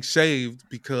getting saved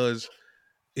because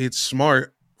it's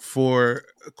smart for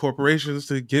corporations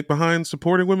to get behind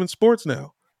supporting women's sports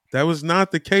now. That was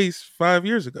not the case 5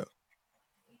 years ago.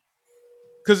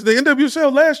 Because the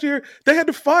NWSL last year, they had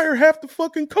to fire half the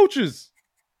fucking coaches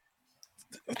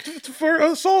for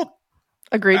assault.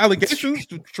 Agreed. Allegations,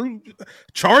 true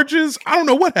charges. I don't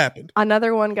know what happened.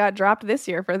 Another one got dropped this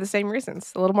year for the same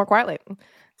reasons. A little more quietly.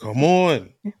 Come on.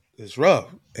 It's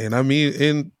rough. And I mean,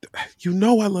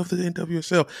 I love the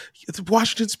NWSL. It's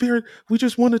Washington Spirit. We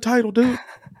just won the title, dude.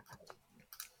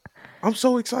 I'm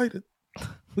so excited.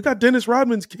 We got Dennis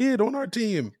Rodman's kid on our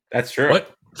team. That's true.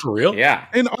 What? For real? Yeah.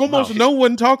 And almost no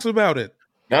one talks about it.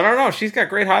 No. She's got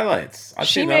great highlights.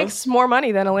 She makes more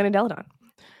money than Elena Deladon.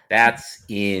 That's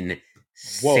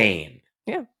insane.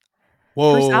 Yeah.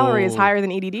 Whoa. Her salary is higher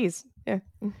than EDD's. Yeah.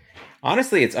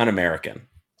 Honestly, it's un-American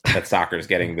that soccer is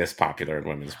getting this popular in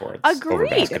women's sports over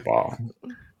Agreed. basketball.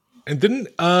 And didn't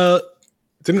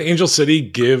Angel City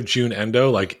give June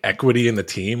Endo like equity in the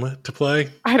team to play?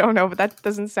 I don't know, but that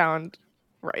doesn't sound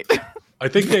right. I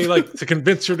think they to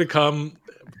convince her to come.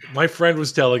 My friend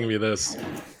was telling me this.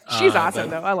 She's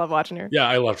awesome, though. I love watching her. Yeah,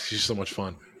 I love her. She's so much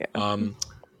fun. Yeah.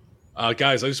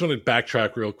 Guys, I just want to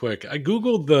backtrack real quick. I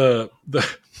Googled the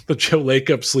Joe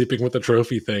Lacob sleeping with the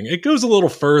trophy thing. It goes a little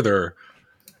further.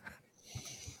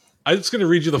 I'm just going to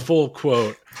read you the full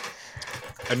quote.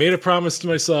 I made a promise to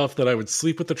myself that I would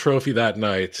sleep with the trophy that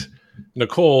night.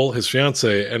 Nicole, his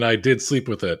fiance, and I did sleep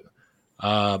with it.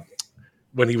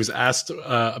 when he was asked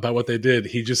about what they did,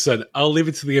 he just said, "I'll leave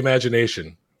it to the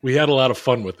imagination. We had a lot of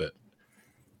fun with it."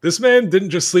 This man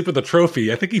didn't just sleep with the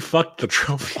trophy. I think he fucked the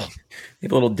trophy. A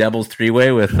little Devil's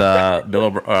three-way with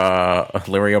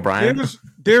Larry O'Brien.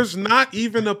 There's not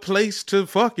even a place to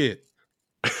fuck it.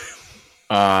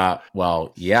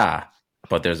 Well, yeah,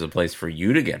 but there's a place for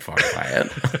you to get fucked by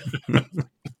it.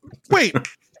 Wait.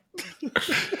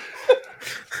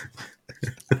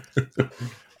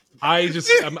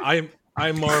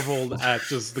 I marveled at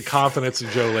just the confidence of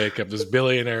Joe Lacob, this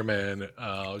billionaire man,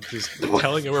 just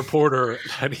telling a reporter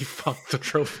that he fucked the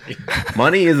trophy.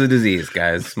 Money is a disease,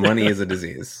 guys. Money is a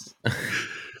disease.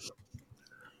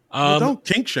 Well, don't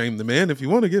kink shame the man. If you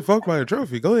want to get fucked by a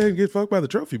trophy, go ahead and get fucked by the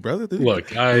trophy, brother.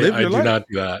 Look, I do not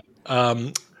do that.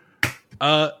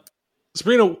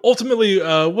 Sabrina, ultimately,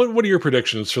 what are your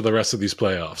predictions for the rest of these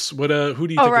playoffs? Who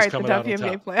do you think is coming out on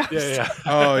top? Playoffs. Yeah.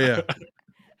 Oh, yeah.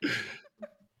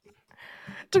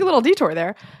 Took a little detour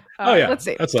there. Let's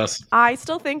see. That's us. I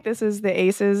still think this is the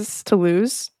Aces to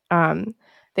lose. The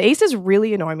Aces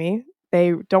really annoy me.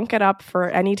 They don't get up for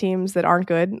any teams that aren't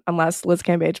good unless Liz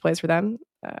Cambage plays for them.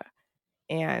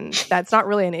 And that's not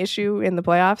really an issue in the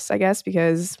playoffs, I guess,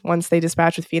 because once they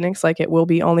dispatch with Phoenix, like, it will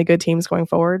be only good teams going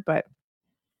forward. But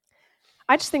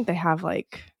I just think they have,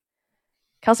 like,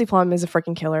 Kelsey Plum is a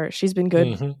freaking killer. She's been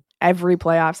good every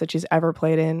playoffs that she's ever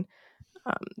played in.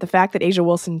 The fact that A'ja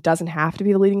Wilson doesn't have to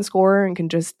be the leading scorer and can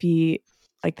just be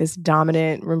like this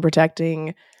dominant, rim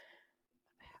protecting,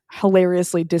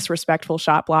 hilariously disrespectful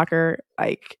shot blocker,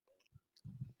 like,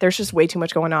 there's just way too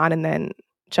much going on. And then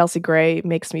Chelsea Gray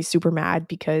makes me super mad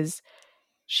because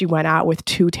she went out with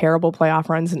 2 terrible playoff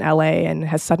runs in LA and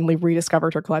has suddenly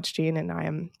rediscovered her clutch gene, and I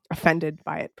am offended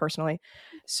by it personally.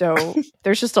 So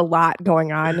there's just a lot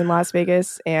going on in Las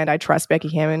Vegas, and I trust Becky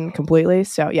Hammon completely.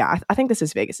 So yeah, I think this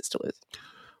is Vegas' to lose.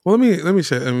 Well, let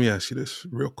me ask you this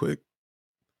real quick.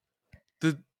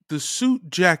 The suit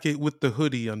jacket with the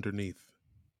hoodie underneath.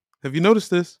 Have you noticed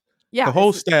this? Yeah, the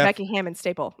whole staff. Becky Hammon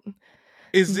staple.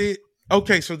 Is it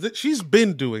okay? So she's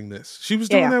been doing this. She was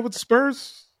doing that with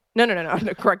Spurs. No.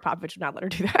 Greg Popovich would not let her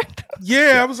do that.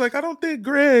 Yeah, I was like, I don't think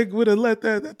Greg would have let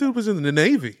that. That dude was in the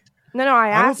Navy. No, I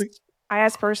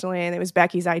asked personally, and it was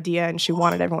Becky's idea, and she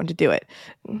wanted everyone to do it.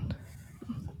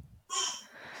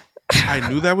 I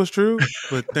knew that was true,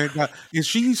 but thank God. Is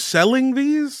she selling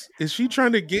these? Is she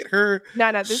trying to get her?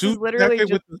 No. This is literally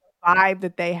just the vibe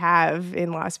that they have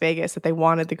in Las Vegas that they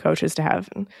wanted the coaches to have.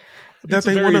 That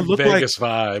they want to look Vegas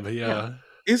like Vegas vibe. Yeah.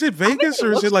 Is it Vegas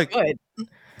or is it like? Good.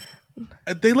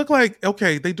 They look like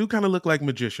They do kind of look like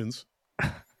magicians,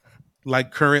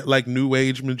 like current, like new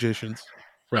age magicians.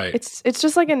 Right. It's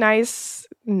just like a nice,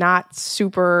 not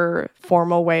super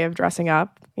formal way of dressing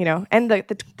up, you know. And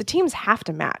the teams have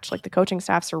to match. Like, the coaching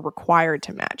staffs are required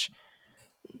to match.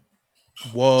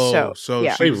 Whoa! So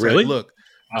yeah. Wait, really? Like, look,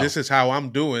 this is how I'm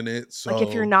doing it. So, like,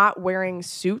 if you're not wearing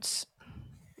suits,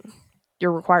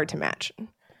 you're required to match.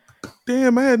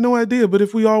 Damn, I had no idea. But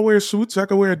if we all wear suits, I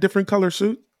could wear a different color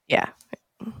suit. Yeah.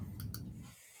 All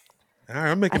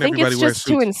right, I'm making I think everybody wear suits.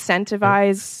 It's just to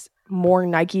incentivize more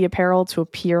Nike apparel to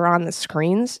appear on the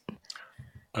screens.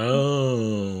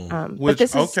 Oh. But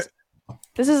this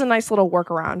is a nice little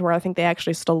workaround where I think they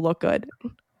actually still look good.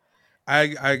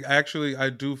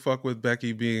 I do fuck with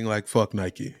Becky being like, fuck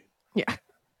Nike. Yeah.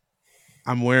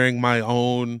 I'm wearing my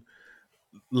own,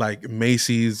 like,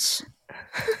 Macy's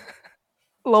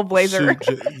little blazer.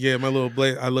 Yeah, my little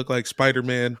blazer. I look like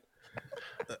Spider-Man.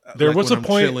 There was a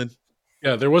point.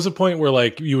 Yeah, there was a point where,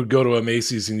 like, you would go to a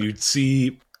Macy's and you'd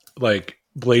see, like,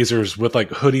 blazers with, like,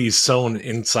 hoodies sewn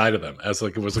inside of them as,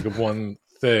 like, it was like a one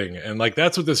thing, and, like,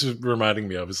 that's what this is reminding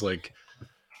me of. Is like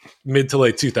mid to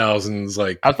late 2000s.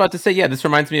 Like, I was about to say, yeah, this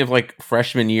reminds me of, like,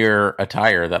 freshman year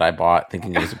attire that I bought,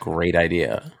 thinking it was a great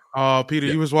idea. Oh, Peter,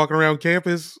 you was walking around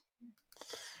campus?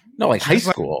 No, like high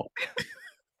school.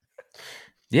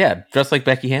 Yeah, dressed like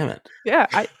Becky Hammon. Yeah,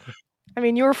 I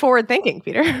mean, you were forward thinking,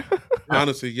 Peter.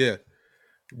 Honestly, yeah.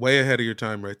 Way ahead of your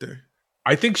time right there.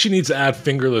 I think she needs to add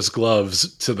fingerless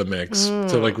gloves to the mix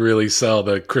to, like, really sell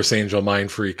the Chris Angel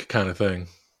mind freak kind of thing.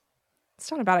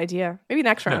 It's not a bad idea. Maybe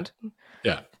next round.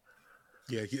 Yeah.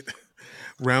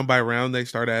 Round by round, they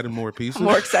start adding more pieces.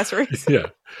 More accessories. Yeah.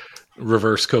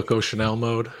 Reverse Coco Chanel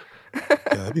mode. Yeah,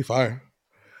 that'd be fire.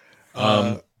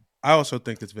 I also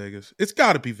think it's Vegas. It's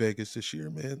got to be Vegas this year,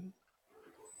 man.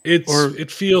 It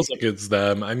feels like it's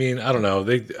them. I mean, I don't know.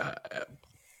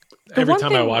 Every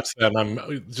time I watch them,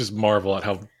 I'm just marvel at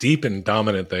how deep and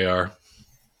dominant they are.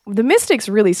 The Mystics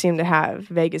really seem to have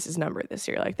Vegas's number this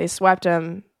year. Like, they swept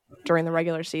them during the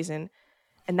regular season,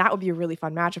 and that would be a really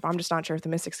fun matchup. I'm just not sure if the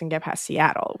Mystics can get past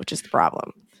Seattle, which is the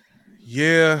problem.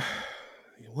 Yeah,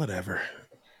 Whatever.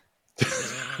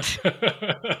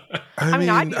 I mean,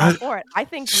 I'd be all for it. I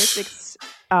think Mystics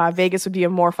Vegas would be a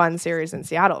more fun series than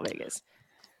Seattle Vegas,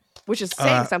 which is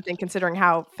saying something considering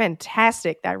how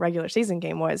fantastic that regular season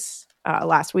game was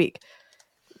last week.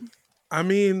 I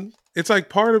mean, it's like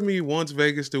part of me wants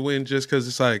Vegas to win just because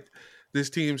it's like this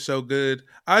team's so good.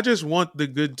 I just want the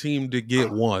good team to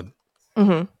get one.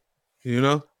 Mm-hmm. You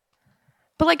know?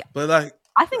 But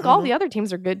I think all the other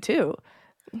teams are good too.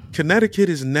 Connecticut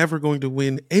is never going to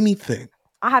win anything.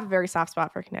 I have a very soft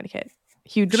spot for Connecticut.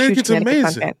 Connecticut's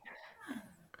amazing.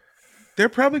 They're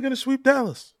probably going to sweep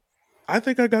Dallas. I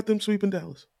think I got them sweeping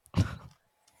Dallas.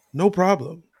 No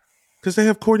problem. Because they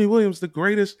have Courtney Williams, the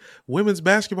greatest women's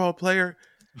basketball player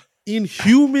in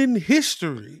human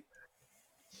history.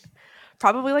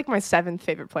 Probably like my 7th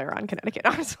favorite player on Connecticut,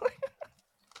 honestly.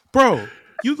 Bro,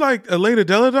 you like Elena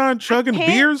Deladon chugging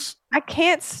beers? I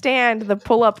can't stand the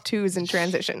pull-up twos in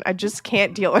transition. I just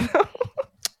can't deal with them.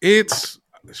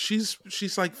 She's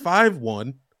like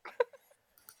 5'1".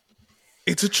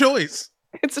 It's a choice.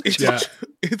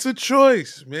 It's a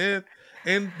choice, man.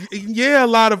 And yeah, a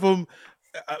lot of them,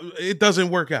 it doesn't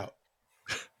work out.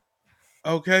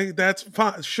 Okay, that's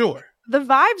fine. Sure. The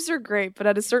vibes are great, but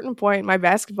at a certain point, my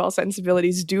basketball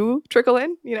sensibilities do trickle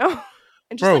in, you know?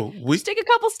 And just, just take a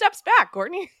couple steps back,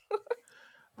 Courtney.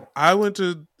 I went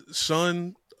to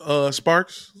Sun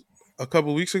Sparks a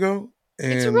couple weeks ago.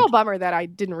 And it's a real bummer that I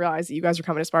didn't realize that you guys were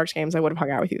coming to Sparks games. I would have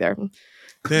hung out with you there.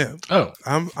 Damn. Oh,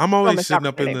 I'm always sitting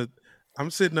up in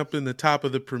the top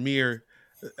of the premiere,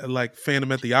 like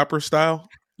Phantom at the Opera style.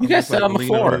 You guys sat on the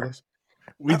floor.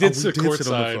 We did sit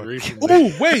courtside recently.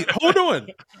 Oh, wait, hold on.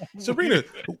 Sabrina,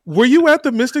 were you at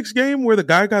the Mystics game where the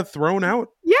guy got thrown out?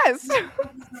 Yes.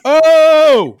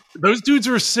 Oh! Those dudes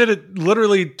were sitting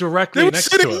literally directly next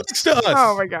to us.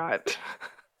 Oh, my God.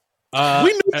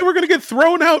 We knew they were going to get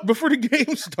thrown out before the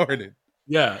game started.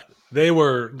 Yeah, they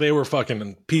were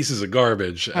fucking pieces of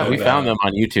garbage. We found them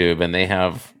on YouTube, and they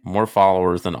have more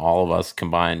followers than all of us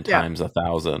combined times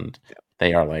 1,000.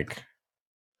 They are like...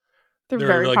 They're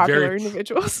very popular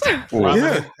individuals.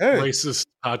 Racist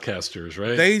podcasters,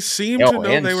 right? They seem to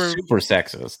know they were super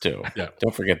sexist too. Yeah,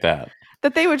 don't forget that.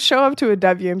 That they would show up to a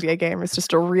WNBA game is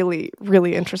just a really,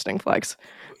 really interesting flex.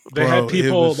 They had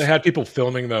people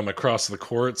filming them across the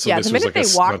court. So the minute they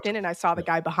walked in and I saw the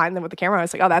guy behind them with the camera, I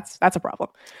was like, "Oh, that's a problem."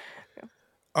 Yeah.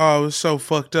 Oh, it was so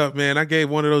fucked up, man. I gave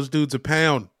one of those dudes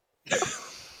 £1.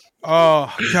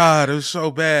 Oh God, it was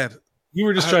so bad. You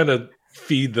were just trying to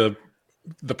feed the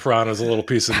piranhas a little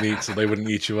piece of meat so they wouldn't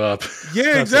eat you up.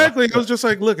 Yeah, exactly. I was just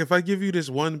like, look, if I give you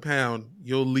this £1,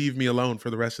 you'll leave me alone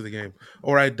for the rest of the game.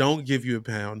 Or I don't give you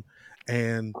 £1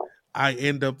 and I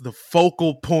end up the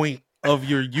focal point of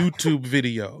your YouTube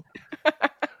video.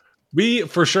 We,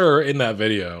 for sure, in that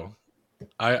video,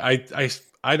 I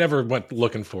never went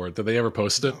looking for it. Did they ever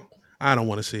post it? I don't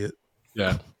want to see it.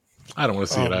 Yeah. I don't want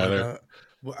to see it either.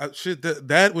 Well,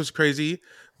 that was crazy.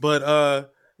 But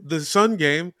the Sun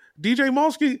game, DJ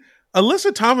Malski,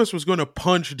 Alyssa Thomas was going to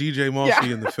punch DJ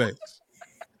Malski in the face.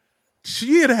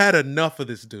 She had enough of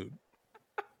this dude.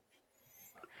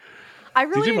 I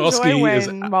really enjoy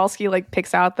when Malski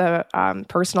picks out the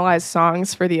personalized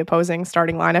songs for the opposing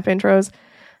starting lineup intros.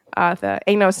 The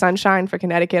Ain't No Sunshine for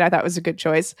Connecticut, I thought was a good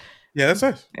choice. Yeah, that's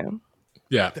nice.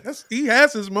 Yeah. He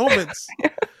has his moments.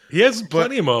 He has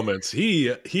plenty of moments. He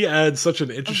adds such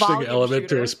an interesting element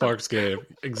to a Sparks game.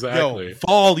 Exactly. Yo,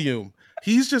 volume.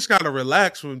 He's just got to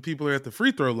relax when people are at the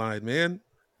free throw line, man.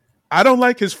 I don't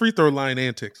like his free throw line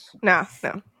antics. No.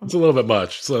 It's a little bit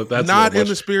much. So that's not in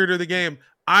the spirit of the game.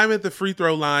 I'm at the free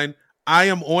throw line. I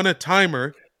am on a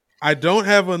timer. I don't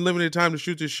have unlimited time to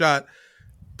shoot this shot.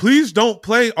 Please don't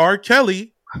play R.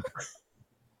 Kelly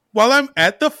while I'm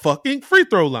at the fucking free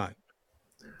throw line.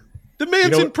 The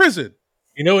man's in prison.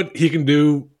 You know what he can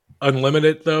do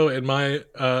unlimited though? In my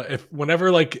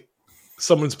whenever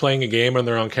someone's playing a game and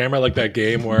they're on camera, like that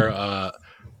game where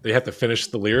they have to finish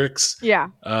the lyrics. Yeah.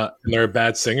 And they're a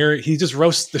bad singer. He just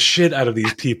roasts the shit out of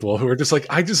these people who are just like,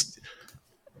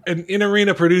 an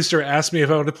in-arena producer asked me if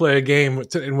I wanted to play a game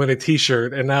and win a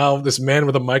t-shirt. And now this man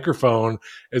with a microphone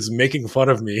is making fun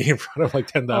of me in front of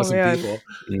 10,000 people.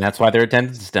 And that's why their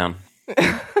attendance is down.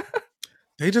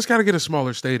 They just got to get a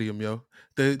smaller stadium, yo.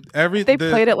 They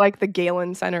played at the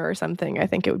Galen Center or something. I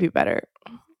think it would be better.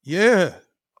 Yeah.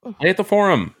 Play at the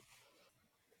Forum.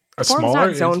 The Forum's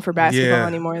not zoned for basketball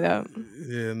anymore, though.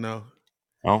 Yeah, no.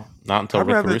 Well, not until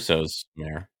Rick Russo's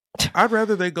mayor. I'd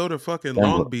rather they go to fucking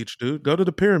Long Beach, dude. Go to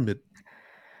the Pyramid.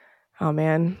 Oh,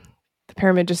 man. The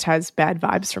Pyramid just has bad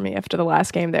vibes for me after the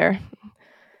last game there.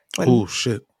 Oh,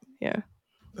 shit. Yeah.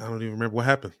 I don't even remember what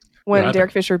happened. When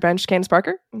Derek Fisher benched Candace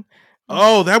Parker?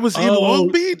 Oh, that was in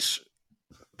Long Beach?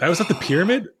 That was at the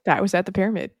Pyramid? That was at the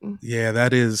Pyramid. Yeah,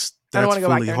 that's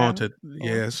fully haunted.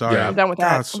 Yeah, sorry. I'm done with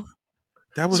that. Gosh,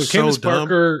 that was so Candace dumb.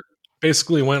 Parker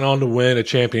basically went on to win a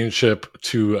championship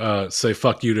to say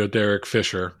fuck you to Derek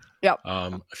Fisher. Yep. I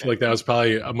feel like that was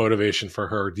probably a motivation for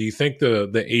her. Do you think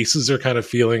the Aces are kind of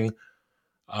feeling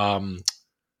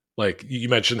like you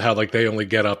mentioned how like they only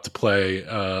get up to play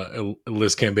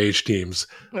Liz Cambage teams?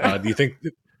 Do you think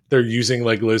they're using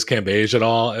like Liz Cambage at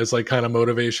all as like kind of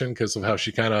motivation because of how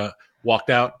she kind of walked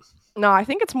out? No, I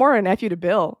think it's more a nephew to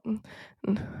Bill.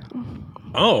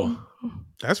 Oh,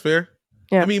 that's fair.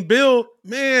 Yeah. I mean, Bill,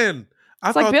 man,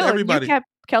 I thought Bill, everybody you kept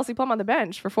Kelsey Plum on the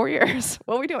bench for 4 years.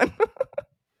 What are we doing?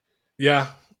 Yeah,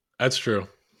 that's true.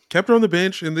 Kept her on the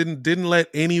bench and then didn't let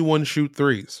anyone shoot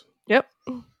threes. Yep.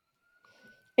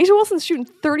 A'ja Wilson's shooting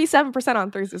 37%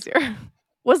 on threes this year.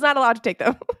 Was not allowed to take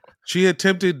them. She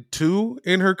attempted 2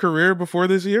 in her career before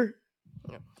this year.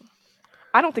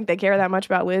 I don't think they care that much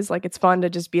about Liz. Like, it's fun to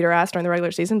just beat her ass during the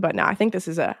regular season, but no, I think this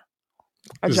is a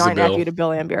giant nephew to Bill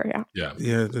Laimbeer. Yeah.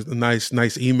 Yeah. A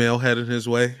nice email headed his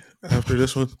way after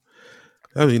this one.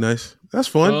 That'd be nice. That's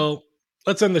fun. Well,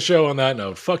 let's end the show on that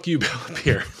note. Fuck you, Bill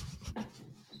Laimbeer.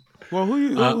 Well, who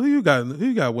you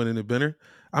got winning the Benner?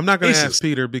 I'm not going to ask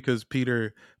Peter because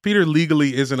Peter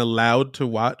legally isn't allowed to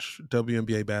watch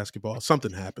WNBA basketball.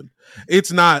 Something happened.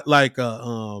 It's not like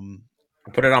I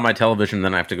put it on my television,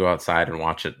 then I have to go outside and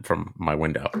watch it from my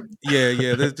window. Yeah.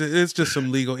 It's just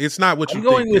some legal. It's not what I'm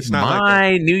going with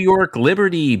my New York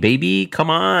Liberty, baby. Come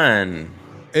on.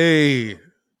 Hey,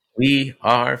 we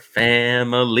are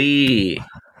family.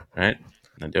 Right?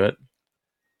 Can I do it?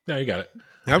 No, you got it.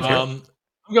 I'm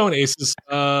going Aces.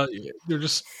 They're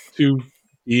just too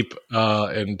deep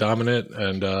and dominant,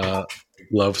 and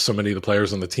love so many of the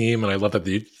players on the team, and I love that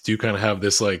they do kind of have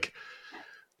this like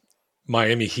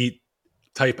Miami Heat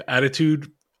type attitude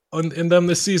in them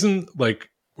this season, like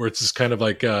where it's just kind of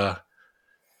like I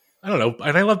don't know.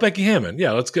 And I love Becky Hammon.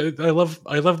 Yeah, let's go.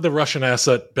 I love the Russian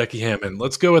asset Becky Hammon.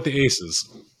 Let's go with the Aces.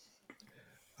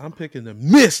 I'm picking the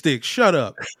Mystics. Shut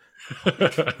up.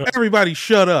 Everybody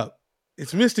shut up.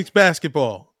 It's Mystics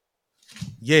basketball.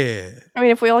 Yeah. I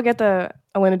mean, if we all get the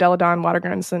Elena Delle Donne water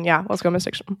guns, then yeah, let's go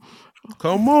Mystics.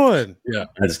 Come on. Yeah.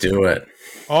 Let's do it.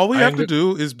 All we have to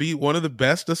do is beat one of the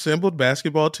best assembled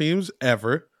basketball teams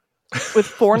ever. With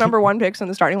 4 number 1 picks in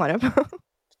the starting lineup.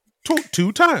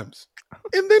 2 times.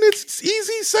 And then it's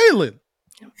easy sailing.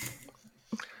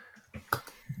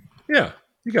 Yeah.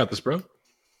 You got this, bro.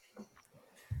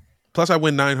 Plus, I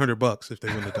win $900 if they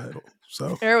win the title.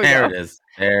 So there we go. It is.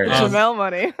 There it is. Jamel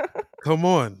money. Come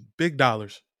on, big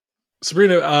dollars.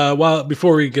 Sabrina,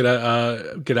 before we get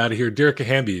out of here, Derek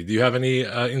Hamby, do you have any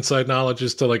inside knowledge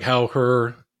as to like how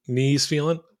her knee's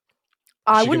feeling?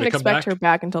 I wouldn't expect her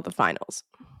back until the finals.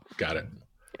 Got it.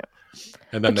 Yeah.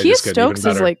 And then Kia Stokes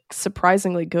is like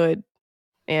surprisingly good,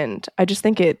 and I just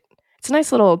think it's a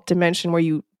nice little dimension where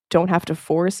you don't have to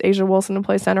force A'ja Wilson to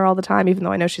play center all the time, even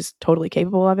though I know she's totally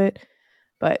capable of it.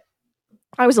 But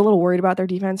I was a little worried about their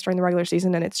defense during the regular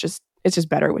season, and it's just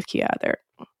better with Kia out there.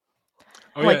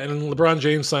 Oh, like, yeah, and LeBron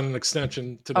James signed an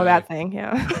extension today. Oh, that thing,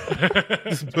 yeah.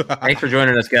 Thanks for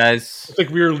joining us, guys. I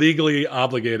think we are legally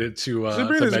obligated to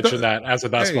mention that as a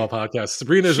basketball podcast.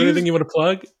 Sabrina, is there anything you want to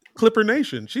plug? Clipper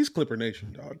Nation. She's Clipper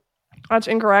Nation, dog. That's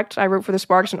incorrect. I root for the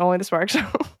Sparks and only the Sparks.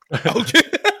 Okay.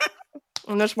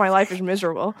 And that's my life is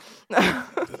miserable.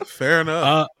 Fair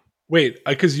enough. Wait,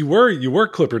 because you were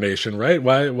Clipper Nation, right?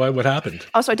 Why? What happened?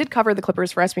 Oh, so I did cover the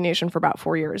Clippers for SB Nation for about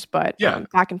 4 years, but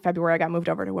back in February I got moved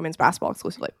over to women's basketball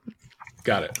exclusively.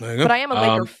 Got it. But I am a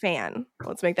Laker fan.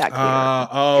 Let's make that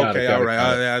clear. Okay, all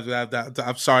right.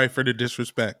 I'm sorry for the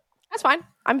disrespect. That's fine.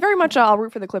 I'm very much I'll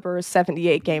root for the Clippers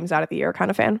 78 games out of the year kind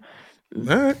of fan.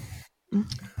 All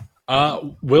right.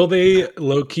 Will they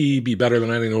low key be better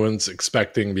than anyone's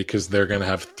expecting because they're going to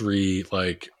have 3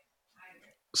 like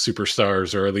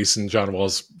superstars, or at least in John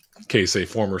Wall's case, a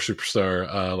former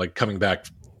superstar, like coming back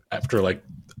after like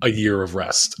a year of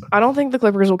rest? I don't think the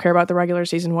Clippers will care about the regular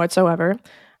season whatsoever,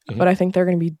 but I think they're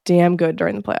going to be damn good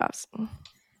during the playoffs.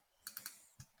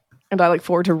 And I look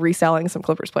forward to reselling some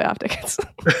Clippers playoff tickets.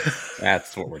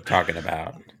 That's what we're talking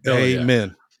about.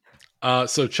 Amen.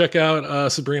 So check out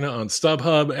Sabrina on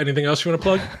StubHub. Anything else you want to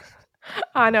plug?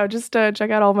 No, just check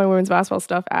out all my women's basketball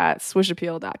stuff at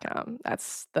swishappeal.com.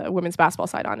 That's the women's basketball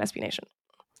site on SB Nation.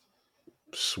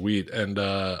 Sweet. And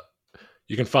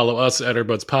you can follow us at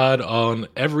Airbuds Pod on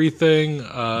everything.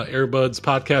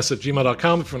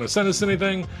 airbudspodcast@gmail.com if you want to send us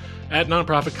anything. At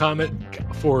Nonprofit Comment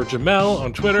for Jamel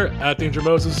on Twitter. At Danger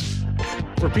Moses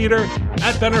for Peter.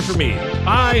 At Benner for me.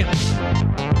 Bye.